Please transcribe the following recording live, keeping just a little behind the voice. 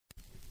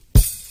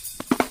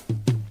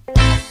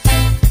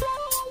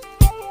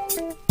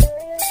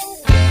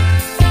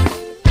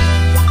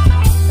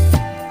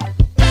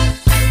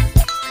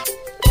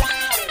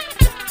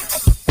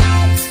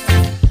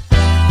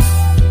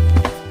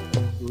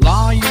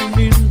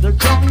the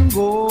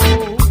jungle,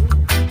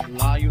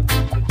 lion in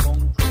the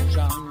country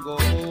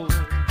jungle,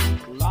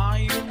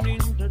 lion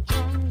in the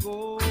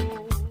jungle,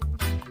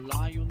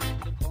 lion in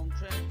the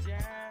country,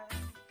 yeah.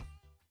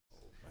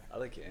 I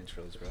like your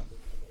intros, bro.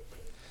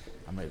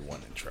 I made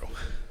one intro.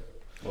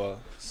 Well,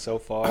 so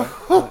far,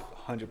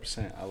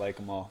 100%. I like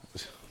them all.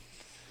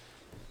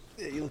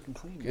 Yeah, you looking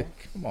clean, bro. Yeah,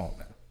 come on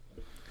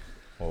now.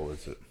 What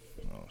was it?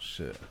 Oh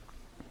shit.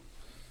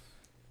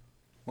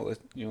 Well,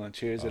 you want to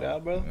cheers it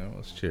out, bro? Yeah,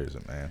 let's cheers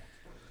it, man.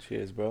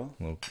 Cheers, bro.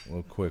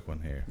 Little quick one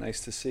here.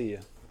 Nice to see you.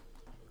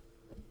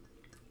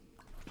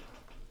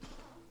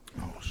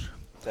 Oh shit.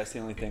 That's the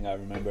only thing I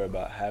remember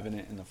about having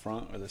it in the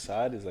front or the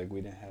side is like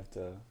we didn't have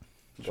to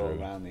go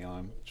True. around the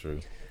arm. True.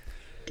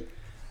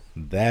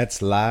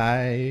 That's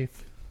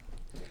life.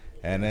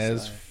 And That's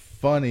as life.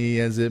 funny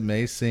as it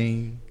may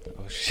seem,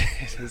 Oh shit,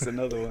 there's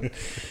another one.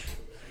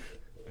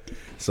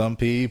 some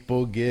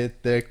people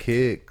get their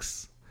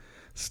kicks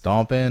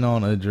stomping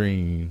on a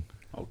dream.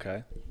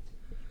 Okay.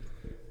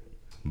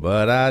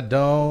 But I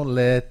don't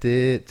let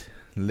it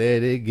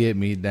get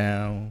me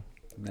down.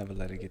 Never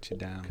let it get you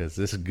down. 'Cause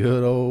this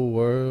good old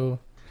world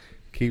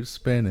keeps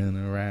spinning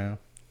around.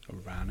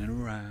 Around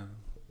and around.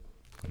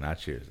 And I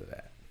cheers to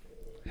that.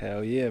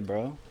 Hell yeah,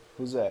 bro.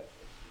 Who's that?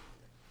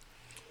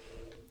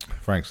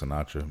 Frank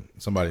Sinatra.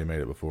 Somebody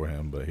made it before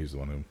him, but he's the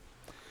one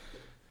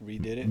who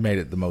Redid it? made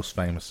it the most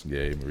famous.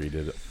 Yeah, he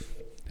redid it.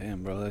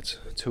 Damn, bro, that's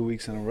 2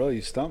 weeks in a row.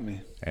 You stumped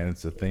me. And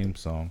it's a theme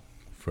song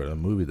for the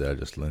movie that I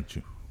just lent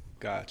you.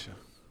 Gotcha.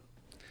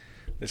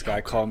 This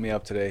guy called me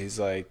up today. He's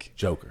like,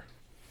 Joker.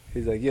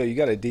 yo, you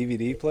got a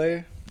DVD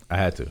player? I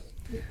had to.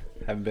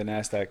 Haven't been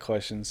asked that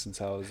question since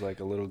I was like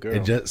a little girl.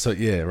 It just so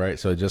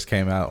it just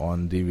came out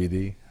on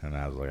DVD, and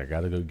I was like, I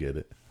gotta go get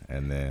it.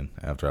 And then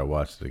after I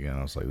watched it again,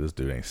 I was like, this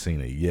dude ain't seen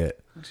it yet.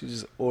 Why don't you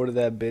just order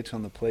that bitch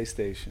on the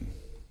PlayStation?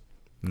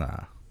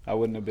 Nah. I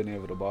wouldn't have been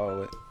able to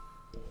borrow it.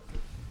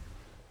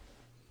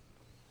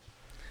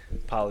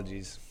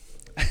 Apologies.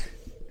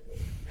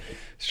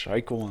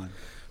 Strike one.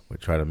 We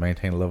try to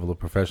maintain a level of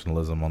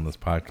professionalism on this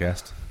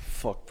podcast.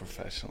 Fuck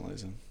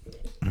professionalism.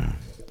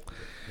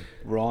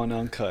 Raw and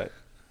uncut.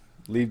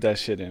 Leave that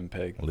shit in,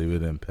 Peg. Leave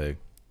it in, Peg.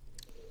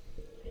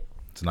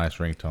 It's a nice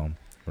ringtone.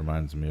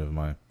 Reminds me of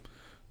my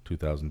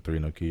 2003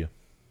 Nokia.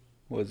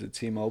 Was it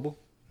T-Mobile?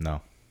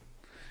 No.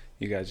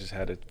 You guys just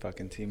had a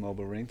fucking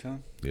T-Mobile ringtone?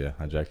 Yeah,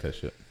 I jacked that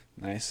shit.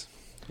 Nice.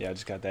 Yeah, I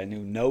just got that new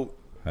Note.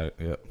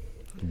 Yep.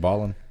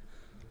 Ballin'.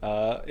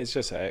 It's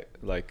just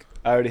like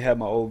I already had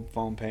my old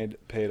phone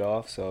paid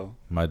off, so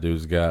My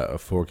dude's got a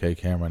 4K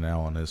camera now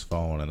on his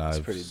phone, and That's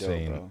I've pretty dope,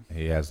 seen bro.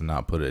 he has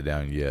not put it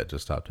down yet.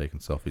 Just stopped taking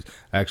selfies.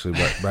 Actually,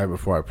 right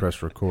before I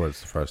pressed record,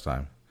 it's the first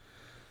time.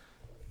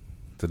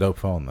 It's a dope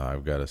phone, though.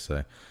 I've got to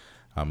say,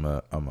 I'm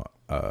a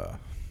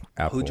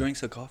Apple. who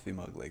drinks a coffee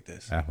mug like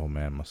this? Apple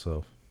man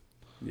myself.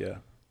 Yeah.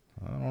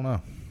 I don't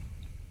know.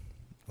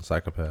 A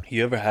psychopath.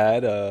 You ever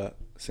had a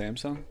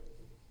Samsung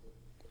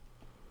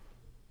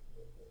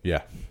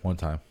Yeah, one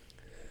time.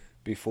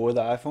 before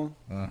the iPhone?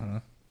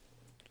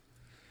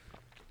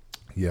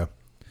 Yeah,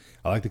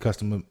 I like the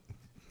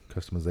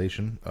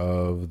customization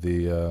of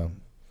the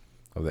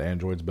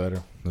Androids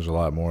better. There's a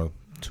lot more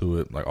to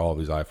it. Like all of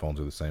these iPhones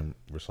are the same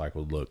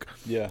recycled look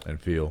Yeah. and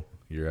feel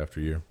year after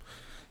year.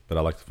 But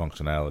I like the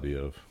functionality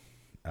of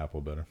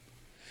Apple better.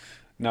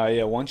 No,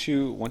 yeah. Once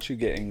you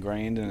get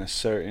ingrained in a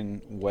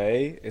certain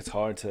way, it's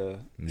hard to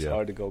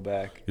go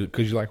back.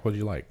 Because you like what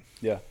you like,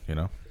 Yeah. you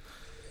know?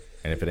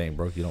 And if it ain't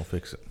broke, you don't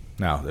fix it.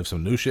 Now, if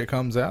some new shit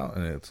comes out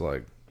and it's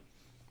like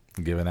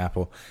giving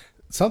Apple...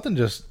 Somebody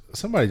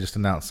just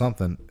announced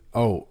something.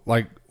 Oh,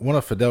 like one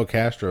of Fidel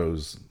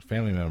Castro's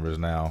family members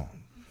now,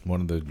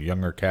 one of the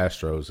younger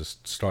Castros is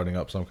starting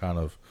up some kind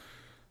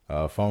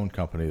of phone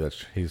company that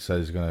he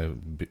says he's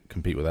going to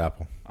compete with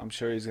Apple. I'm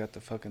sure he's got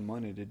the fucking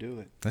money to do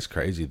it. That's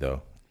crazy,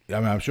 though. I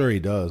mean, I'm sure he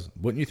does.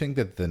 Wouldn't you think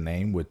that the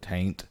name would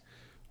taint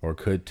or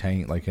could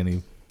taint like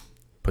any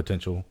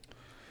potential?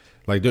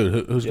 Like,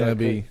 dude, who's Yeah, going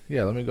to it be?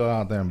 Yeah, let me go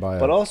out there and buy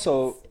But a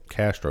also,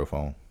 Castro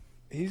phone.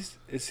 is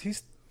he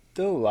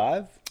still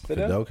alive?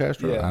 Fidel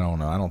Castro? Yeah. I don't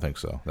know. I don't think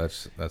so.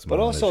 That's. But more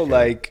also, uneducated.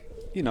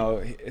 like, you know,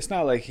 it's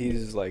not like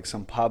he's like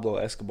some Pablo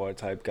Escobar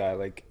type guy.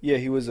 Like, yeah,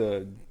 he was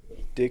a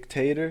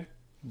dictator,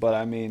 but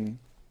I mean,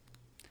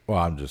 Well,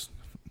 I'm just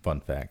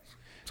fun fact.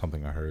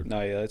 Something I heard.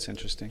 no, yeah, that's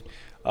interesting.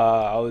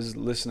 I was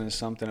listening to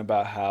something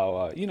about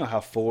how you know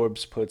how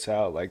Forbes puts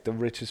out like the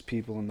richest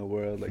people in the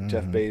world, like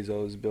Jeff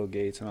Bezos, Bill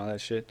Gates, and all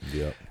that shit.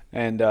 Yep.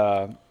 And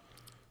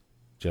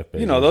Jeff Bezos.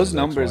 you know those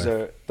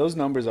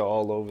numbers are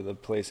all over the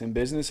place. In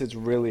business, it's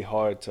really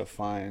hard to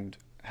find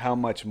how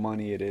much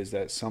money it is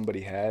that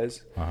somebody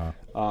has.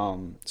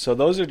 So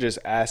those are just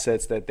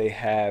assets that they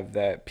have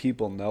that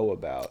people know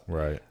about.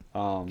 Right.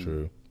 Um,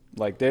 True.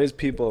 Like there's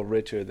people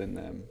richer than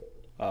them,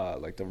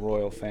 like the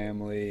royal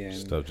family and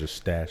Stuff just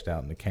stashed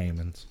out in the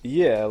Caymans.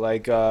 yeah,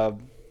 like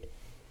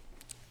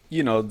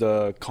you know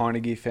the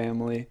Carnegie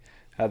family,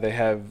 how they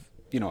have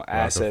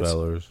assets.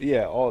 Rockefellers.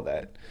 Yeah, all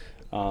that.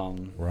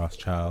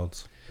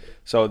 Rothschilds.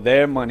 So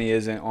their money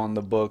isn't on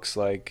the books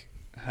like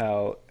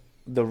how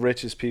the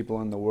richest people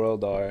in the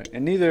world are,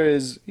 and neither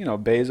is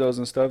Bezos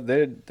and stuff.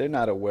 They're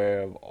not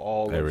aware of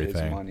all of his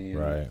Everything, money and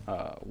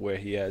right. where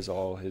he has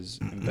all his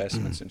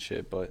investments and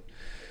shit. But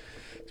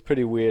it's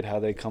pretty weird how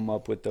they come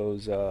up with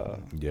those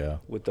Yeah.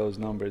 with those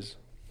numbers.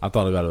 I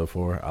thought about it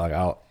before.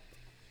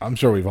 I'm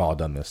sure we've all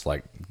done this,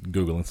 like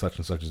Googling such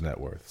and such's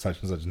net worth,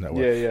 such and such's net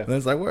worth. Yeah. And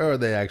it's like, where are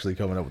they actually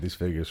coming up with these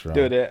figures from?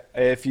 Dude, it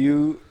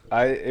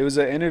was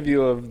an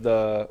interview of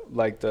the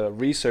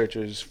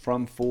researchers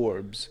from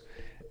Forbes,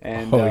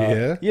 and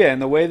yeah,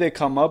 and the way they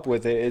come up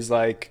with it is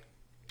like,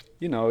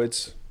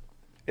 it's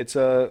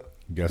a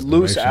Guesstimation.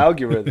 loose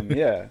algorithm.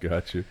 Yeah,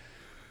 Got you.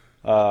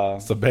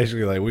 So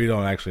basically, like, we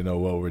don't actually know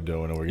what we're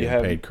doing, and we're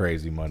getting paid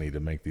crazy money to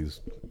make these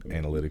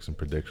analytics and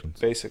predictions.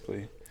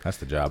 Basically, that's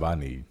the job I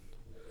need.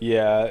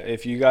 Yeah,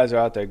 if you guys are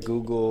out there,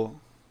 Google.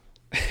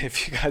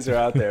 If you guys are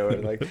out there, we're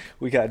like,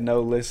 we got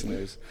no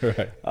listeners. Right.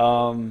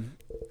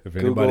 If anybody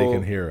Google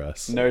can hear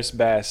us, Nurse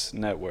Bass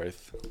net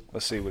worth.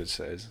 Let's see what it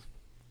says.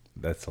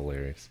 That's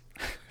hilarious.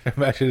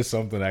 Imagine if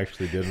something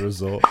actually did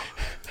result.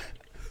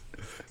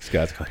 This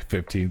guy's got like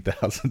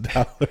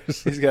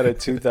 $15,000. He's got a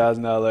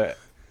 $2,000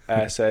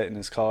 asset in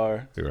his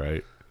car.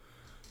 Right.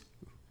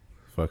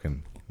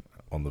 Fucking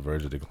on the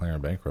verge of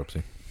declaring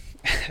bankruptcy.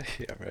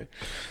 Yeah, right.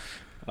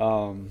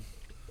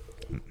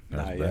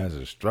 Nurse Bass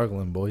is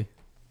struggling, boy.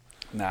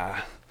 Nah,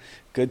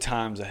 good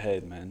times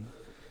ahead, man.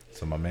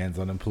 So my man's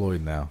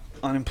unemployed now.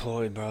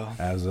 Unemployed, bro.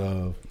 As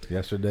of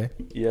yesterday.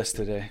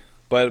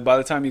 But by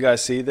the time you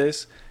guys see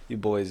this, you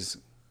boys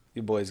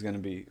gonna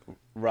be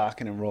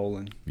rocking and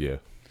rolling. Yeah.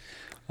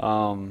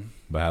 But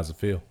how's it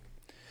feel?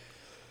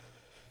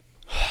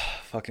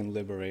 Fucking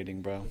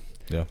liberating, bro.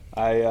 Yeah.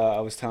 I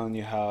was telling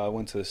you how I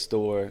went to the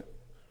store,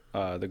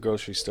 the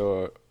grocery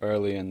store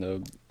early, and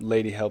the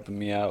lady helping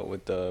me out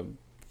with the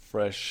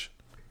fresh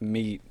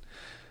meat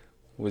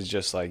was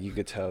just like, you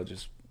could tell,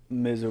 just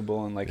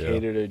miserable and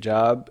hated her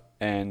job.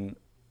 And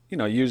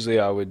usually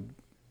I would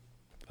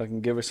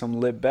fucking give her some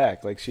lip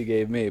back like she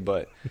gave me,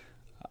 but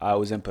I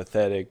was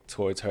empathetic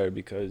towards her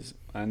because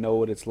I know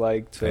what it's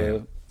like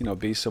to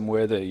be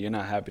somewhere that you're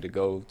not happy to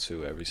go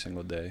to every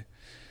single day.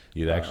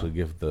 You'd actually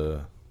give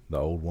the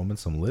old woman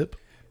some lip?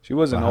 She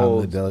wasn't behind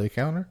old. The deli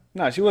counter?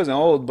 No, she wasn't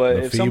old, but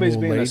The if somebody's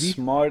feeble being lady?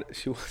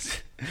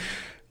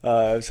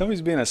 if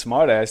somebody's being a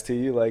smart ass to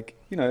you,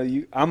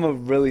 I'm a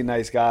really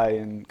nice guy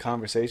in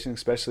conversation,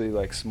 especially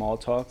like small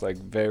talk, like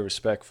very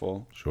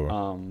respectful. Sure.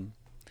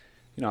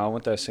 I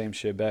want that same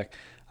shit back.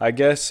 I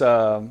guess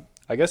I'm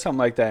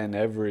like that in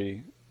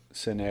every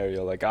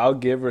scenario. Like, I'll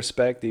give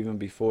respect even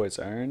before it's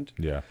earned.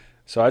 Yeah.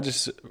 So I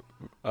just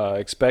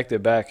expect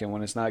it back, and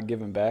when it's not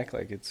given back,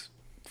 like, it's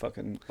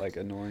fucking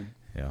annoying.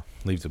 Yeah.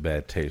 Leaves a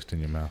bad taste in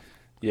your mouth.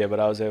 Yeah, but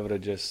I was able to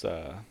just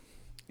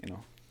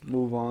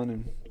move on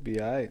and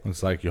be alright.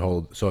 It's like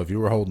so if you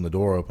were holding the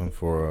door open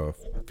for a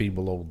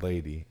feeble old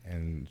lady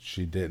and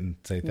she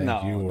didn't say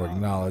thank you or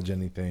acknowledge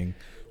anything,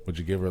 would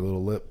you give her a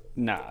little lip?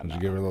 Nah. Would you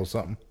give her a little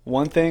something?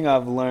 One thing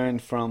I've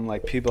learned from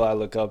people I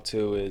look up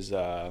to is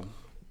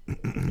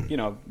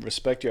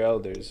respect your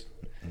elders.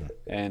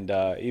 And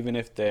even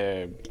if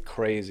they're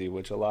crazy,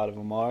 which a lot of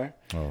them are,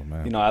 oh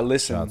man, I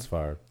listen. Shots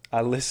fired.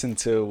 I listen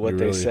to what You're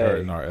they really say.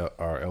 hurting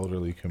our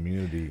elderly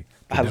community.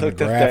 I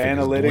looked up the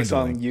analytics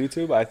on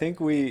YouTube. I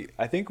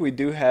think we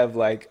do have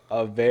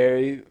a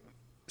very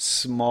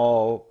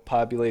small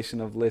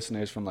population of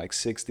listeners from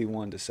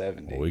 61 to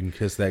 70. Well, we can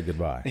kiss that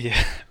goodbye.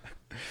 Yeah.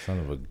 Son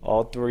of a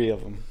all three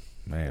of them.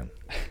 man.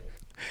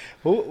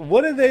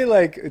 What are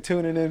they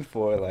tuning in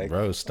for?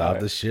 Bro, stop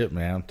this shit,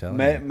 man. I'm telling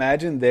you.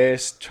 Imagine they're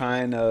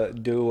trying to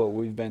do what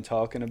we've been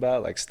talking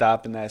about,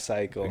 stopping that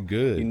cycle.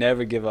 Good. You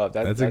never give up.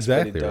 That's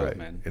exactly pretty dope, right,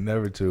 man. You're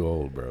never too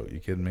old, bro. You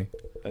kidding me?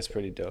 That's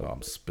pretty dope. Oh,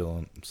 I'm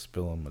spilling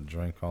my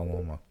drink all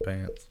on my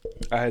pants.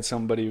 I had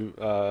somebody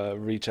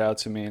reach out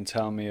to me and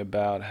tell me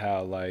about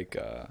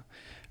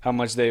how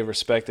much they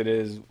respect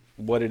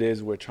what it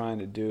is we're trying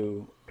to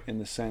do, in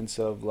the sense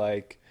of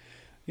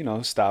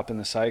stopping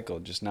the cycle,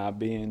 just not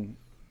being.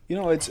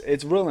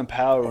 It's real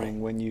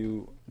empowering when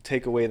you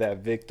take away that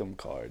victim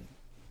card,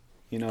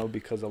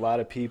 because a lot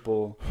of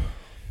people,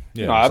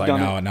 yeah, I've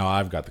done it. Now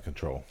I've got the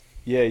control.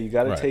 Yeah, you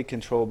got to take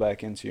control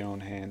back into your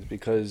own hands,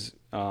 because,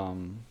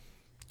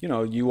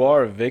 you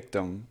are a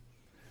victim,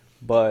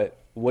 but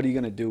what are you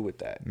going to do with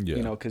that?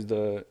 Yeah.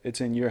 Because it's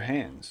in your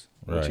hands.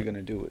 What you going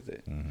to do with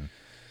it?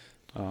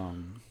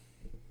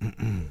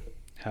 Mm-hmm.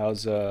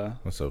 How's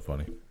That's so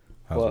funny.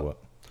 What?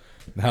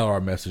 How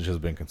our message has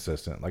been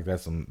consistent.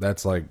 That's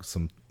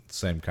some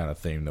same kind of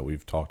theme that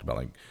we've talked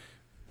about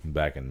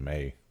back in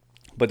May.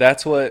 But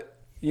that's what,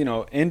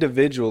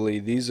 individually,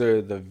 these are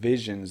the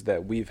visions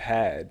that we've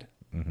had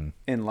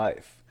in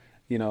life.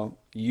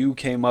 You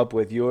came up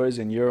with yours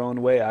in your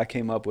own way. I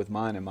came up with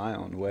mine in my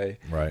own way.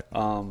 Right.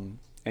 And,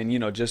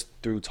 just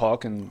through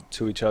talking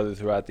to each other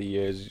throughout the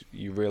years,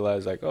 you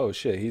realize oh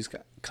shit, he's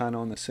kind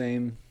of on the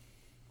same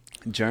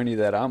journey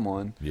that I'm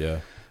on. Yeah.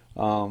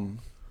 And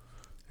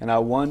I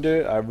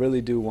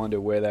really do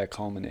wonder where that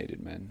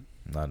culminated, man.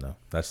 I know.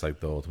 That's the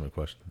ultimate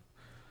question.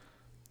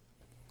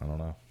 I don't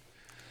know.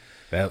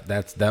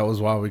 That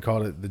was why we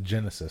called it the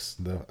Genesis.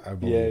 I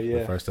believe Yeah.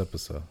 the first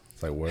episode.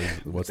 It's like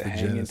what's the the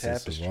hanging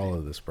genesis tapestry. of all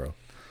of this, bro?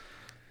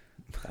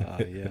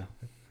 Yeah.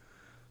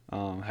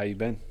 How you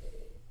been?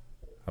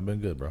 I've been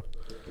good, bro.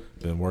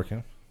 Been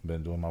working.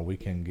 Been doing my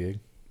weekend gig,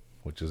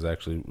 which is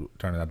actually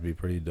turning out to be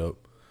pretty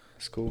dope.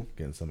 That's cool.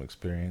 Getting some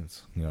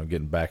experience.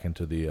 Getting back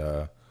into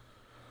the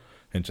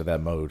into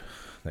that mode,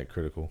 that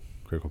critical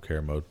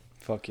care mode.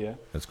 Fuck yeah.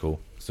 That's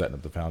cool. Setting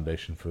up the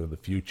foundation for the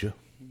future.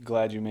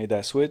 Glad you made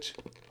that switch.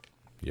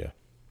 Yeah.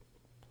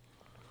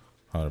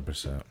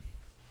 100%.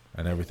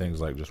 And everything's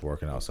like just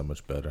working out so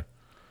much better.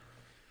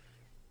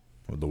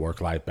 The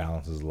work-life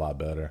balance is a lot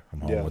better.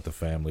 I'm home with the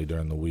family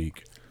during the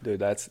week. Dude,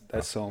 that's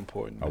so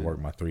important. I man. work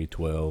my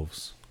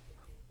 3/12s.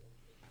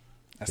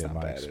 That's Get not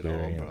my bad at all, bro.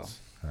 experience,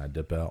 and I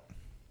dip out.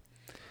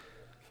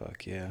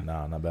 Fuck yeah.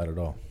 Nah, not bad at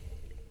all.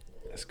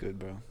 That's good,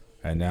 bro.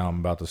 And now I'm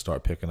about to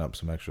start picking up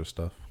some extra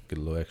stuff. Get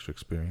a little extra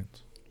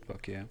experience.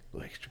 Fuck yeah. A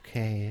little extra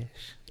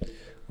cash.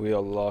 We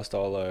all lost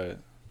all our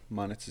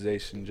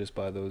monetization just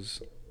by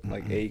those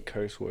like 8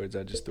 curse words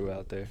I just threw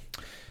out there.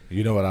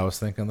 You know what I was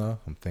thinking though?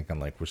 I'm thinking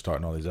like we're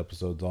starting all these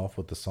episodes off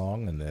with the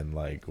song, and then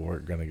like we're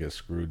gonna get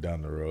screwed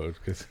down the road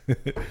because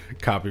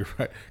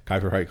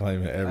copyright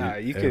claim in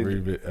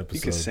every episode. You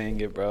could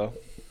sing it, bro.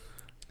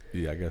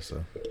 Yeah, I guess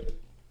so.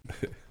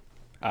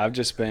 I've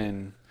just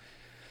been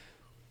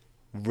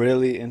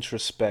really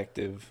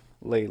introspective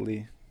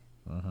lately.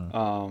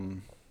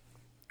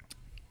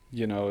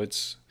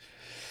 It's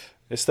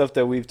stuff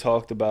that we've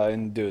talked about,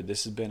 and dude,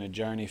 this has been a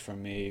journey for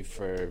me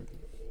for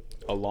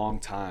a long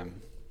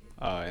time,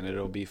 and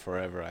it'll be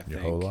forever, I think.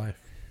 Your whole life.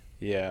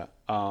 Yeah.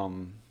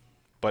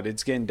 But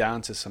it's getting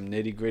down to some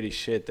nitty gritty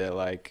shit that,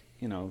 like,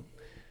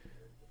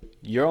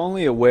 you're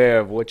only aware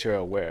of what you're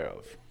aware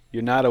of.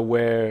 You're not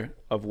aware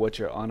of what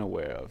you're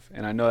unaware of.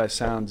 And I know that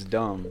sounds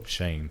dumb.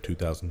 Shane,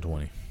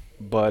 2020.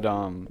 But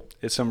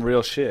it's some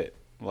real shit.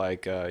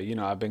 Like,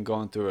 I've been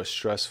going through a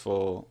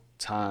stressful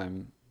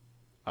time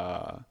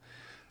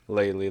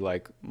lately,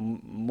 like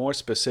more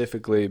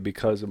specifically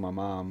because of my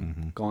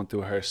mom going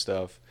through her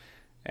stuff.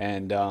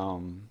 And,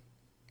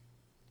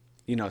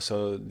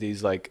 so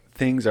these like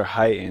things are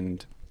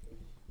heightened,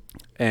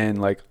 and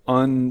like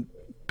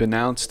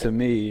unbeknownst to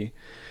me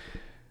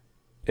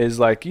is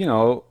like,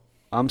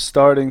 I'm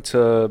starting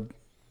to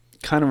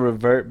kind of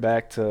revert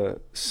back to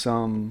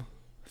some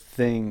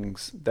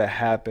things that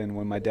happened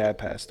when my dad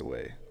passed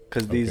away.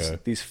 Because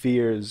these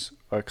fears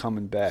are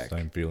coming back.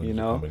 Same feelings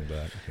are coming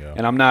back. Yeah.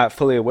 And I'm not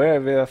fully aware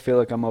of it. I feel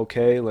like I'm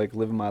okay, like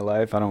living my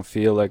life. I don't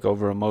feel like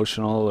over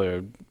emotional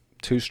or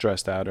too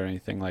stressed out or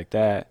anything like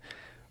that.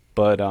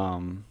 But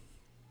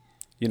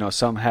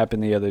something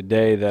happened the other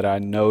day that I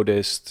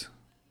noticed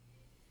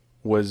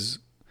was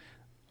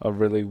a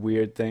really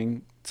weird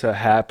thing to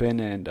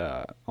happen, and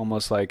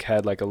almost like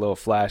had like a little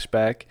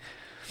flashback.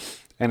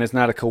 And it's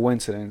not a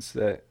coincidence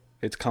that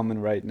it's coming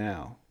right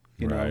now.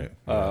 Right.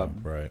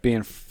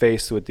 Being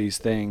faced with these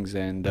things,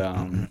 and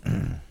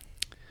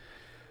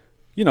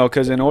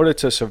because in order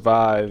to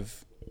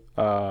survive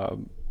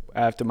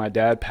after my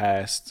dad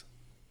passed,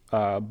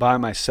 by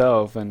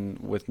myself and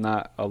with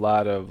not a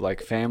lot of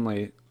like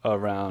family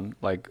around,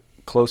 like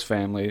close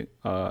family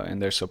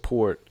and their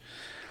support,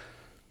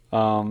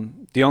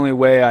 the only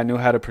way I knew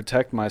how to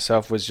protect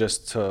myself was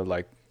just to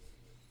like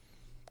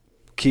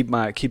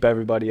keep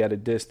everybody at a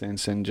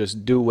distance and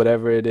just do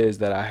whatever it is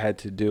that I had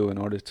to do in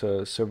order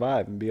to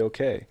survive and be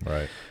okay.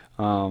 Right.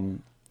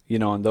 And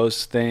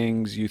those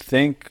things you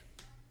think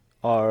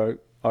are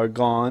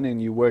gone, and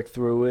you work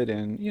through it,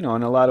 and in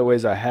a lot of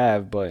ways I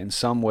have, but in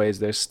some ways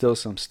there's still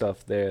some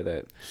stuff there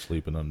that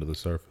sleeping under the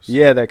surface.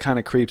 Yeah, that kind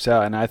of creeps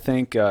out. And I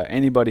think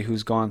anybody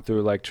who's gone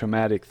through like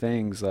traumatic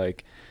things,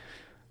 like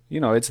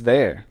it's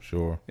there.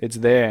 Sure. It's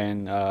there.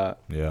 And,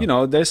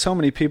 there's so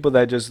many people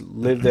that just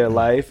live their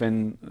life.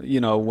 And,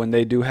 when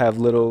they do have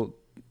little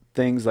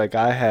things like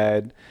I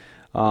had,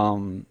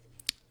 they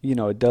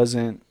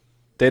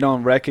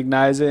don't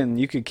recognize it, and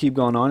you could keep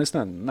going on. It's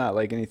not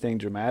like anything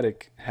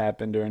dramatic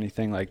happened or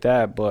anything like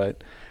that,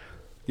 but,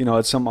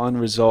 it's some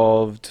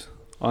unresolved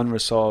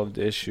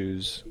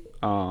issues.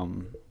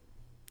 And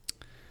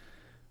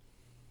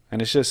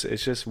it's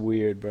just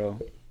weird, bro.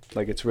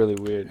 Like, it's really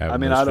weird.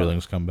 Having those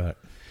feelings come back.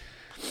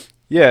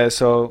 Yeah,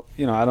 so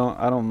I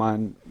don't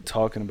mind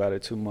talking about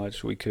it too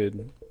much. We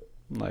could,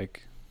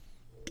 like,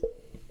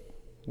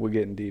 we're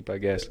getting deep, I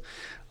guess.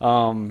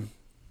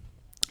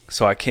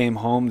 So I came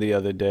home the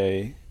other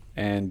day,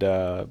 and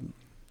I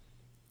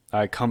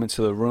come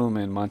into the room,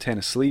 and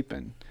Montana's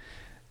sleeping,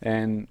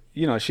 and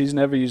she's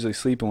never usually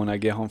sleeping when I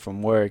get home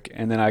from work,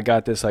 and then I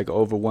got this like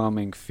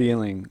overwhelming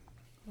feeling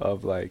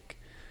of like,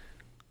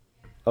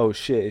 oh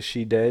shit, is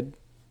she dead?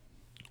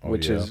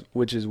 Which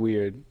is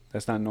weird.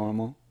 That's not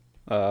normal.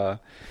 And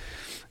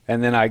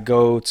then I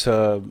go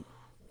to,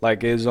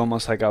 like, it was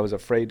almost like I was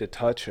afraid to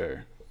touch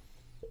her.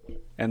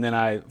 And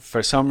then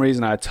for some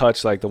reason, I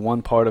touched like the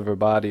one part of her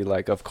body.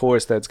 Like, of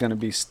course, that's going to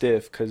be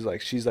stiff because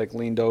like she's like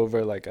leaned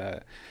over, like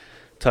I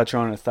touch her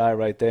on her thigh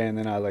right there. And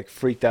then I like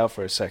freaked out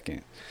for a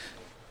second.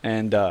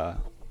 And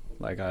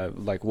like I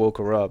like woke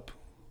her up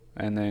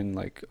And then,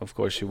 like, of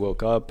course, she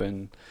woke up,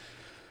 and,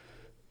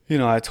 you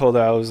know, I told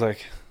her I was,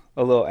 like,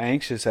 a little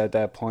anxious at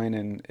that point,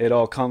 and it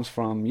all comes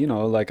from, you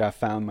know, like, I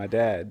found my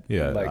dad.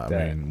 Yeah, like I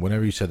that. mean,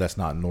 whenever you said that's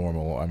not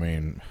normal, I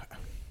mean,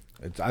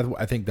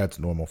 I think that's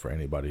normal for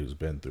anybody who's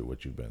been through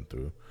what you've been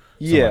through.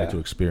 Somebody to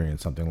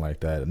experience something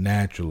like that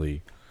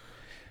naturally.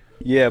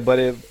 Yeah, but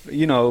if,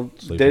 you know,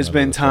 Sleeping there's under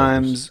been the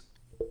times,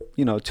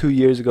 you know, 2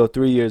 years ago,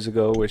 3 years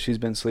ago, where she's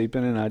been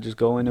sleeping, and I just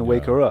go in and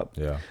wake her up.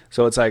 Yeah.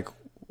 So it's like,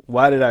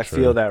 why did I True.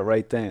 feel that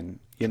right then?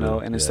 You True, know,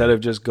 and yeah. instead of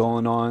just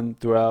going on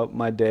throughout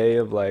my day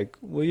of like,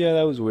 well, yeah,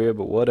 that was weird,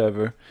 but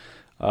whatever.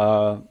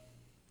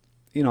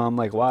 You know, I'm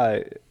like,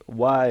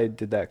 why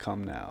did that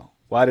come now?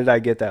 Why did I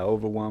get that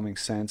overwhelming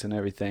sense and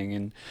everything?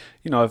 And,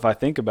 you know, if I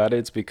think about it,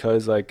 it's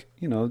because, like,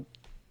 you know,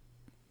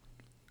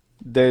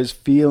 there's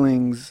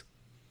feelings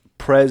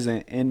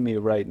present in me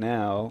right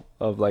now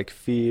of like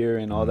fear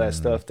and all that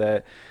stuff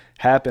that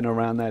happened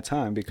around that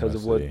time because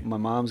of what my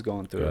mom's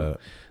going through.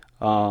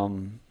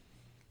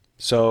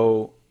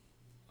 So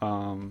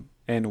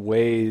in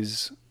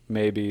ways,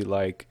 maybe,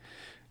 like,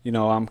 you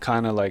know, I'm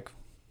kind of like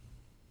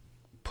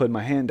putting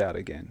my hand out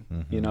again,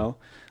 you know,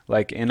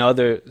 like in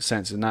other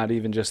senses, not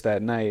even just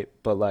that night,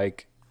 but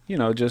like, you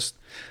know, just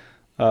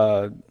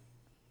kind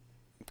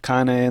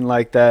of in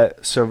like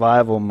that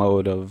survival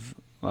mode of,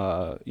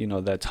 you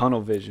know, that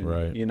tunnel vision,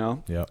 Right. you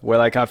know, Yeah. where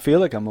like I feel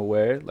like I'm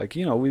aware, like,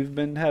 you know, we've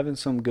been having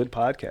some good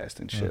podcasts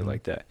and shit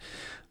like that.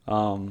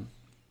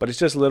 But it's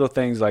just little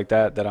things like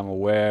that that I'm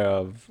aware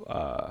of,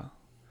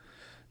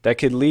 that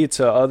could lead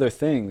to other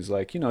things,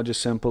 like, you know,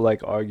 just simple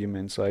like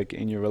arguments, like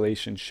in your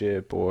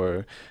relationship,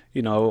 or,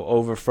 you know,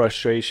 over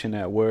frustration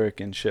at work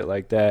and shit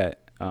like that.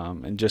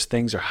 And just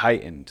things are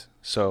heightened.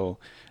 So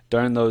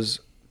during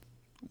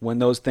when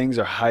those things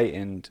are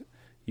heightened,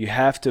 you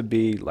have to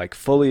be like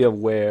fully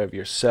aware of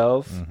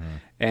yourself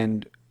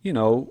and, you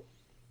know,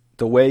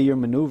 the way you're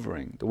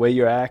maneuvering, the way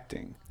you're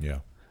acting. Yeah.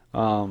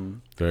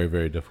 Very,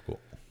 very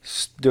difficult.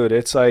 Dude,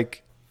 it's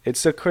like,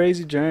 it's a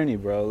crazy journey,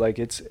 bro. Like,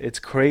 it's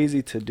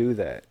crazy to do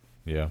that.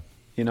 Yeah.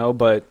 You know,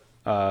 but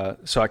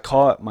so I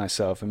caught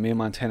myself, and me and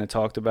Montana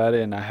talked about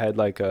it, and I had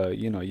like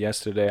you know,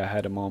 yesterday I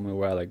had a moment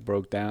where I like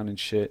broke down and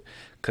shit,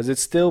 because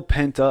it's still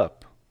pent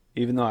up,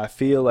 even though I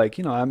feel like,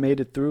 you know, I made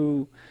it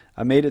through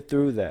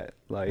that.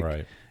 Like,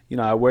 Right. you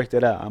know, I worked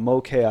it out. I'm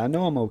okay. I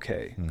know I'm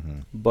okay.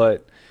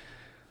 But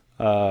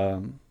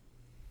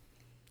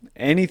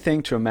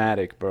anything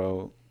traumatic,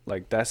 bro,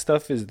 like that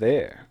stuff is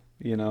there,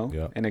 you know?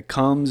 Yeah. And it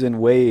comes in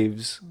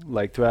waves,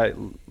 like throughout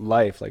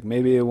life. Like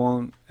maybe it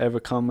won't ever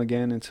come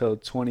again until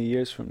 20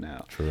 years from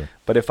now. True.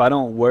 But if I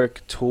don't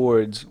work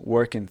towards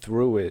working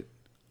through it,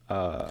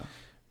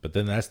 But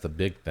then that's the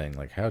big thing.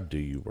 Like, how do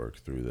you work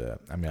through that?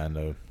 I mean, I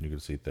know you can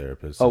see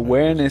therapists.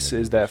 awareness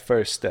is that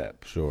first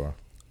step. Sure.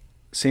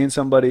 Seeing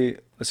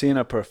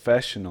a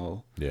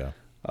professional Yeah.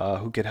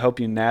 who could help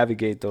you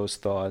navigate those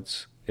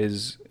thoughts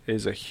is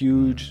a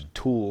huge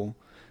tool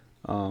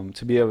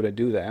to be able to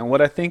do that. And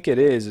what I think it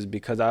is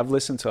because I've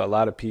listened to a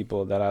lot of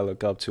people that I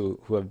look up to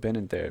who have been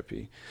in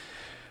therapy.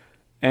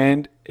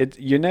 And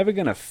you're never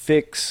going to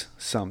fix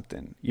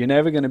something. You're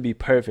never going to be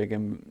perfect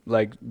and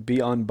like be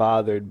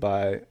unbothered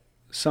by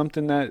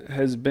something that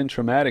has been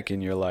traumatic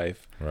in your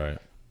life. Right.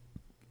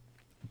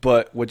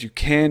 But what you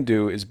can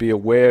do is be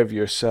aware of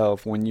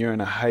yourself when you're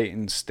in a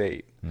heightened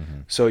state.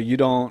 So you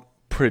don't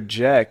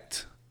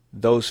project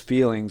those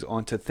feelings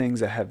onto things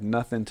that have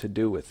nothing to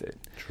do with it.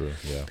 True.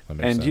 Yeah. That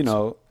makes And sense.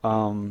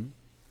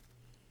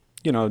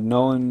 you know,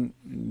 knowing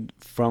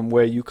from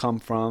where you come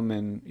from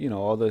and, you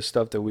know, all the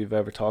stuff that we've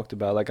ever talked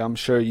about, like I'm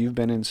sure you've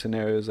been in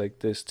scenarios like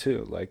this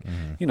too. Like,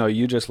 you know,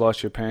 you just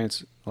lost your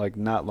parents like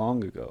not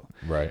long ago.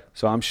 Right.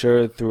 So I'm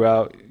sure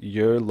throughout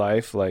your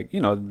life, like,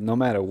 you know, no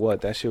matter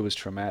what, that shit was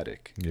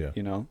traumatic. Yeah.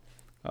 You know,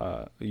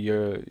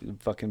 you're a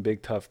fucking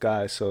big tough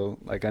guy. So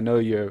like, I know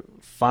you're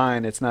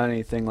fine. It's not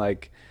anything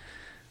like,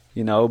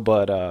 you know,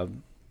 but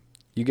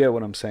you get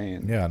what I'm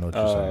saying. Yeah, I know what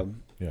you're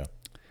saying. Yeah.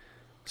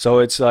 So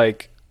it's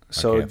like, I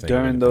so can't think of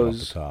during anything off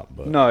those, the top,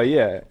 but no,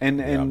 yeah, and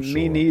I'm me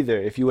sure. neither.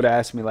 If you would have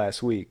asked me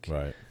last week,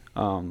 Right.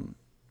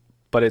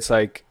 But it's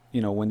like,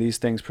 you know, when these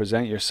things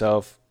present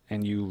yourself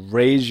and you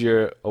raise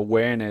your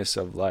awareness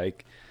of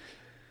like,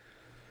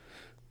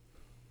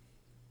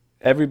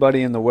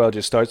 everybody in the world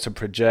just starts to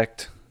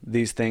project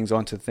these things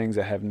onto things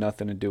that have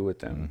nothing to do with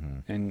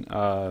them, and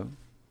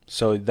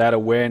so that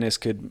awareness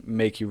could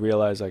make you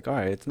realize like, all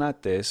right, it's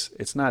not this,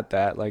 it's not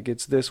that, like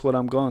it's this what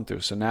I'm going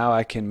through. So now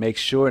I can make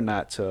sure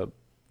not to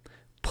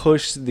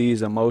push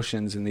these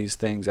emotions and these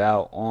things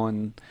out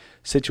on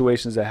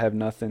situations that have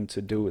nothing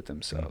to do with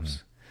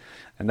themselves.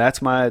 And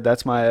that's my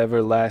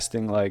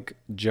everlasting like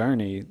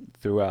journey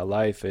throughout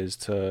life, is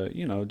to,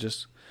 you know,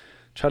 just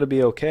try to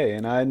be okay.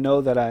 And I know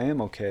that I am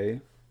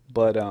okay,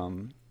 but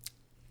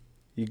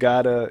you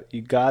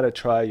gotta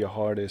try your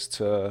hardest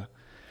to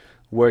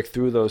work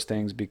through those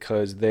things,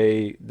 because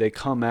they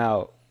come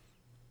out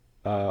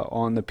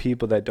on the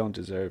people that don't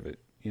deserve it,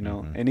 you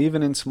know. And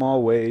even in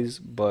small ways,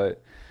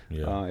 but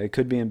Yeah. it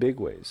could be in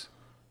big ways.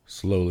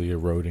 Slowly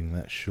eroding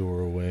that shore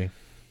away.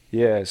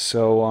 Yeah,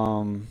 so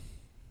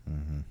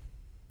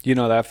you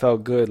know, that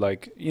felt good.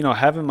 Like, you know,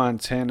 having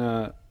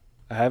Montana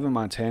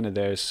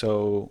there is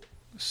so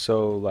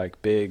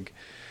like big.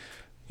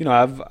 You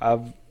know,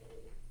 I've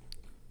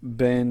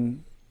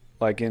been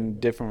like in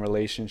different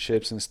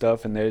relationships and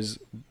stuff, and it's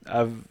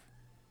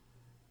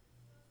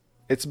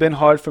been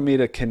hard for me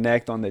to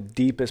connect on the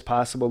deepest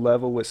possible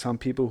level with some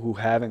people who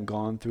haven't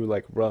gone through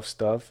like rough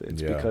stuff.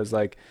 It's because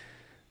like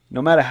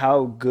no matter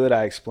how good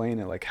I explain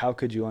it, like how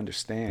could you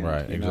understand?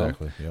 Right, you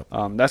exactly. know?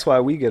 Yep. That's why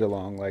we get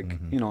along, like,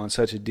 you know, on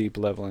such a deep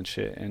level and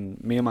shit.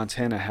 And me and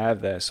Montana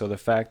have that. So the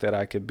fact that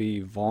I could be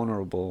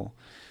vulnerable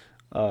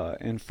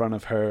in front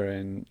of her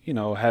and, you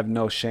know, have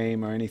no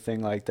shame or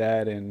anything like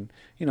that, and,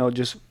 you know,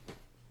 just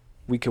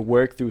we could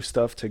work through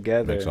stuff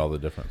together. Makes all the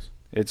difference.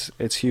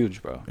 It's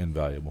huge, bro.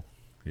 Invaluable.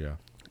 Yeah.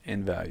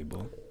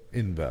 Invaluable.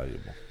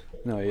 Invaluable.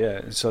 No,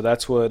 yeah. So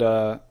that's what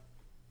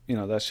you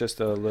know, that's just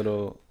a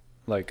little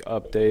like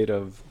update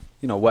of,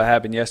 you know, what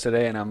happened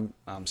yesterday, and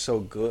I'm so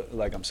good,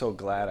 like I'm so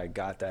glad I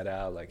got that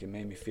out. Like it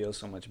made me feel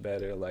so much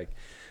better. Like,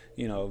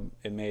 you know,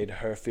 it made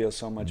her feel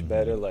so much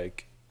better.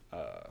 Like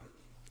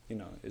you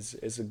know,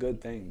 it's a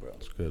good thing, bro.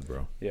 It's good,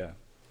 bro. Yeah.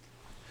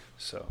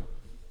 So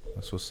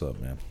that's what's up,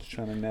 man. Just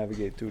trying to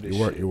navigate through this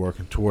You're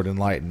working toward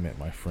enlightenment,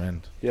 my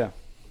friend. Yeah.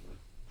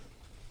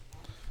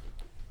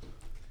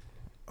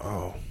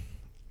 Oh.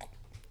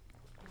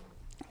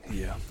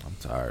 Yeah. I'm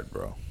tired,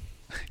 bro.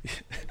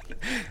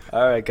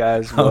 All right,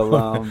 guys. Well,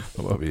 I'm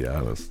gonna be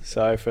honest.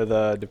 sorry for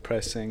the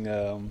depressing.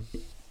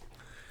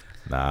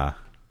 Nah,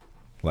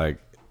 like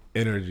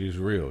energy's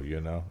real,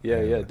 you know.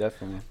 Yeah, yeah,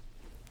 definitely.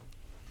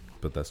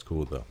 But that's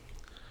cool though.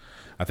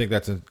 I think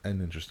that's an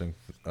interesting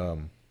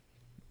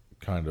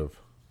kind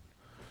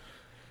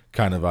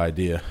of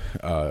idea.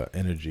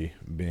 Energy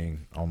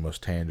being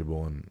almost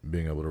tangible and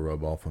being able to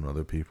rub off on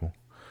other people.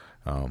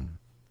 I'm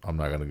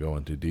not gonna go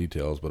into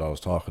details, but I was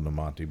talking to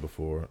Monty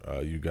before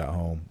you got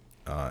home.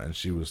 And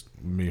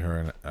her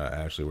and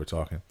Ashley were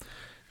talking.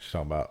 She's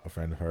talking about a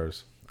friend of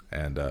hers,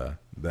 and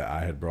that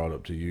I had brought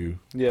up to you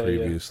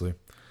previously.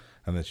 Yeah.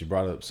 And then she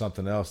brought up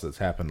something else that's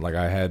happened. Like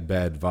I had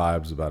bad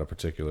vibes about a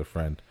particular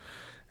friend,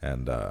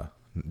 and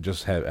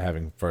just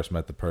having first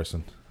met the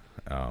person,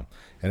 and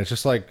it's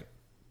just like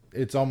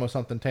it's almost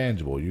something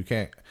tangible. You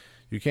can't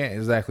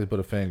exactly put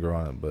a finger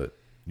on it, but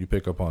you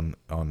pick up on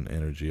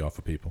energy off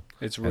of people.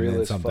 It's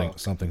real as fuck.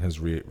 Something has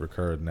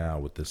recurred now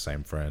with this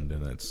same friend,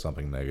 and it's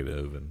something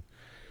negative and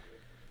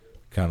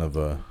kind of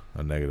a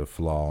negative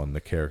flaw in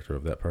the character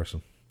of that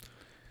person.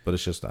 But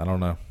it's just, I don't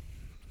know.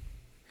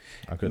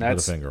 I couldn't put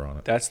a finger on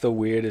it. That's the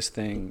weirdest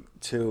thing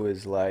too,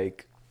 is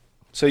like,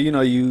 so, you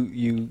know,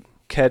 you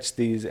catch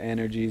these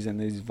energies and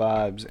these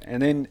vibes,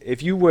 and then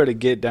if you were to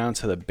get down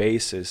to the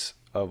basis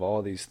of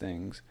all these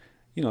things,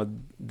 you know,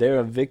 they're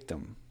a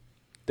victim.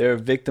 They're a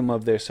victim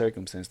of their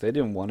circumstance. They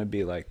didn't want to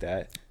be like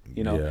that.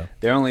 You know, yeah.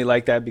 They're only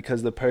like that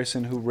because the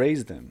person who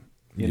raised them,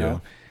 you know,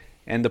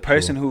 and the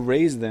person who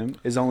raised them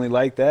is only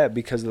like that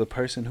because of the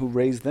person who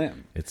raised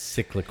them. It's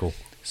cyclical.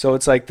 So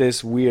it's like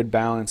this weird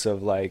balance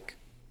of like,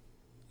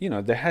 you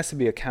know, there has to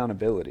be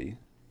accountability.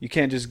 You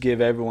can't just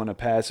give everyone a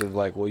pass of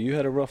like, well, you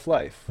had a rough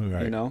life,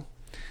 right. You know?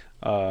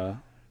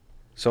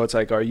 So it's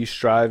like, are you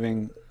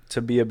striving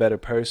to be a better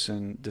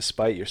person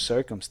despite your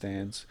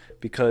circumstance?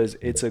 Because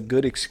it's a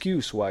good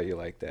excuse why you're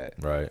like that.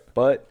 Right.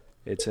 But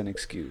it's an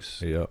excuse.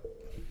 Yep.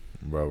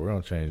 Bro, we're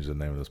going to change the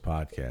name of this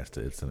podcast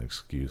to It's an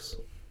Excuse.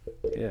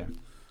 Yeah.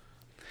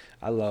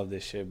 I love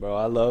this shit, bro.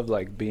 I love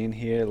like being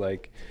here.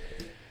 Like,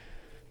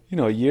 you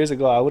know, years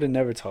ago, I would have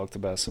never talked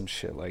about some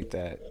shit like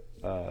that.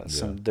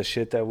 The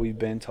shit that we've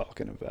been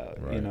talking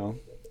about, right. You know,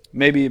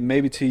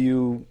 maybe to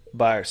you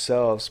by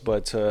ourselves,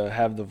 but to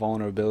have the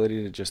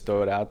vulnerability to just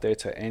throw it out there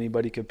to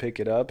anybody could pick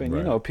it up, and right.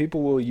 You know,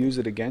 people will use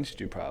it against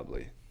you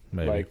probably.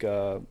 Maybe. Like,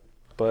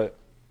 but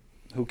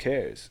who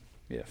cares?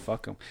 Yeah,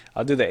 fuck them.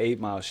 I'll do the 8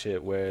 Mile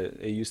shit where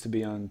it used to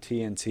be on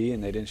TNT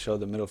and they didn't show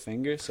the middle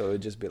finger, so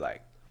it'd just be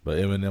like. But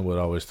Eminem would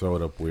always throw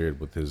it up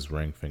weird with his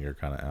ring finger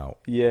kind of out.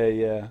 Yeah,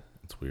 yeah.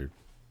 It's weird.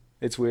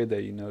 It's weird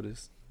that you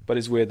noticed, but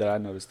it's weird that I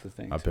noticed the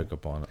thing. I pick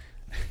up on it.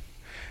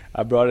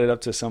 I brought it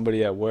up to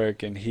somebody at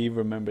work, and he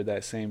remembered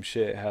that same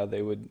shit, how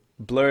they would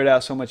blur it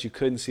out so much you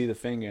couldn't see the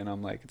finger, and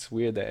I'm like, it's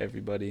weird that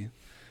everybody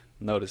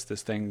noticed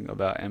this thing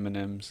about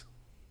Eminem's.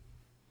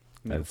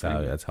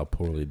 That's how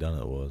poorly done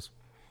it was.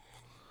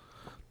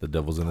 The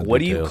devil's in the What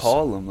details. do you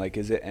call him? Like,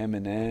 is it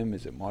Eminem?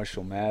 Is it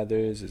Marshall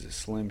Mathers? Is it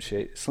Slim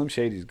Shady? Slim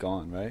Shady's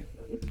gone, right?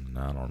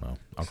 No, I don't know.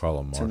 I'll call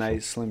him Marshall.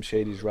 Tonight, Slim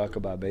Shady's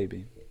Rockabye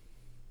Baby.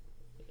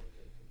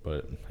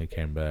 But he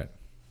came back.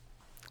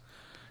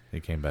 He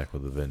came back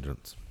with a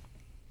vengeance.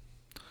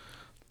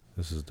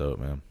 This is dope,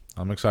 man.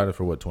 I'm excited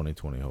for what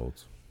 2020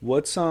 holds.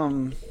 What's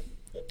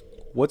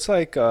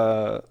like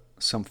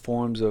some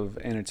forms of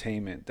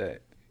entertainment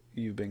that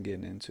you've been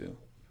getting into?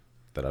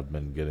 That I've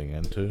been getting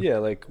into? Yeah,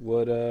 like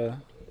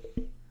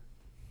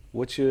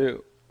what's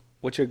your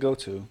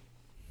go-to?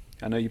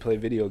 I know you play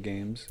video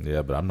games.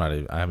 Yeah, but I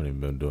haven't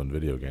even been doing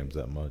video games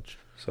that much.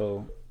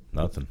 So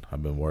nothing.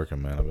 I've been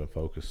working, man. I've been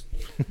focused.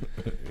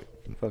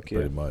 Fuck yeah.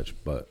 Pretty much,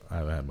 but I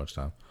haven't had much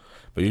time.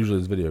 But usually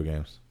it's video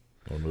games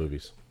or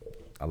movies.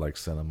 I like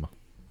cinema.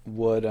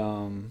 What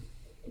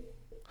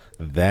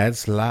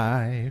That's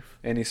life.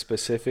 any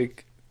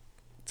specific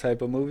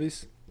type of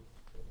movies?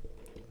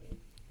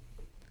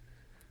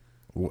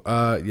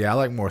 Yeah, I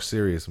like more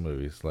serious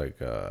movies, like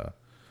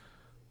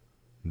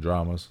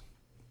dramas,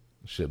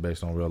 shit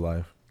based on real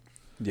life.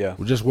 Yeah.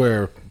 Just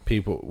where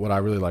people, what I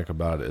really like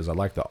about it is I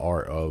like the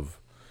art of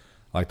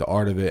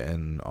it,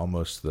 and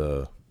almost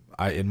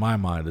in my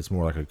mind, it's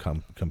more like a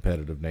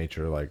competitive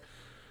nature. Like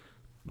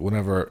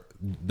whenever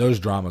those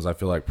dramas, I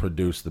feel like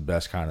produce the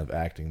best kind of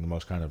acting, the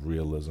most kind of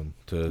realism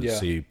to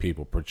see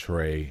people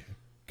portray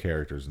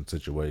characters and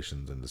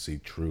situations, and to see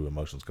true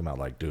emotions come out.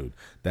 Like, dude,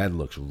 that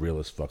looks real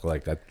as fuck.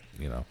 Like that,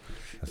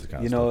 that's the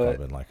kind of stuff I've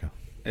been like.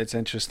 It's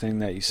interesting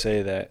that you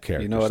say that.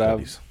 Character You know what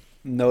studies.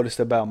 I've noticed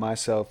about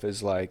myself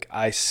is like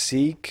I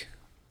seek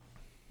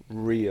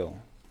real.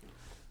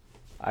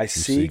 I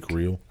seek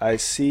real? I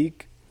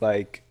seek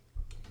like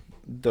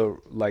the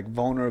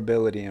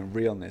vulnerability and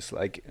realness,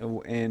 like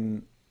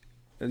in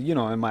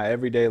in my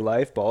everyday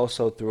life, but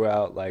also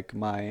throughout like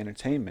my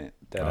entertainment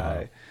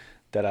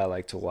that I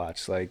like to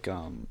watch. Like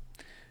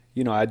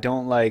I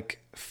don't like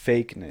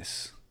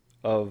fakeness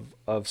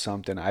of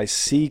something. I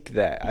seek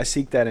that. I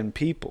seek that in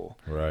people.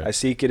 Right. I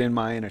seek it in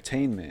my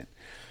entertainment.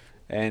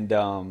 And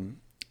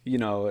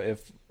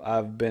if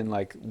I've been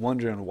like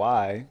wondering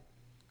why,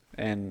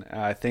 and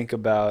I think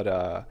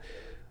about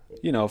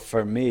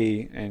for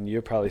me, and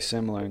you're probably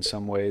similar in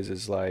some ways,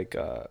 is like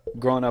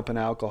growing up in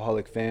an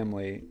alcoholic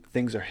family,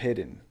 things are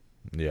hidden.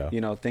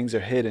 Yeah. Things are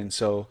hidden.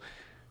 So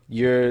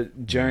your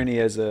journey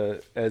as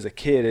a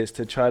kid is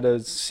to try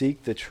to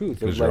seek the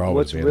truth of like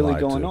what's really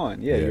going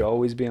on. Yeah, you're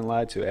always being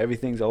lied to.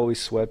 Everything's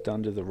always swept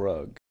under the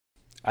rug.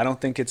 I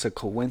don't think it's a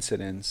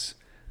coincidence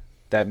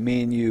that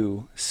me and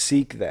you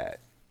seek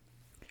that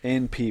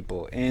in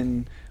people,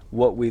 in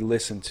what we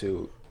listen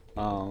to.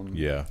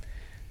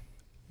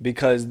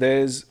 Because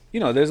there's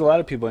a lot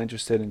of people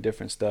interested in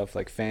different stuff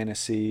like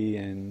fantasy,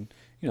 and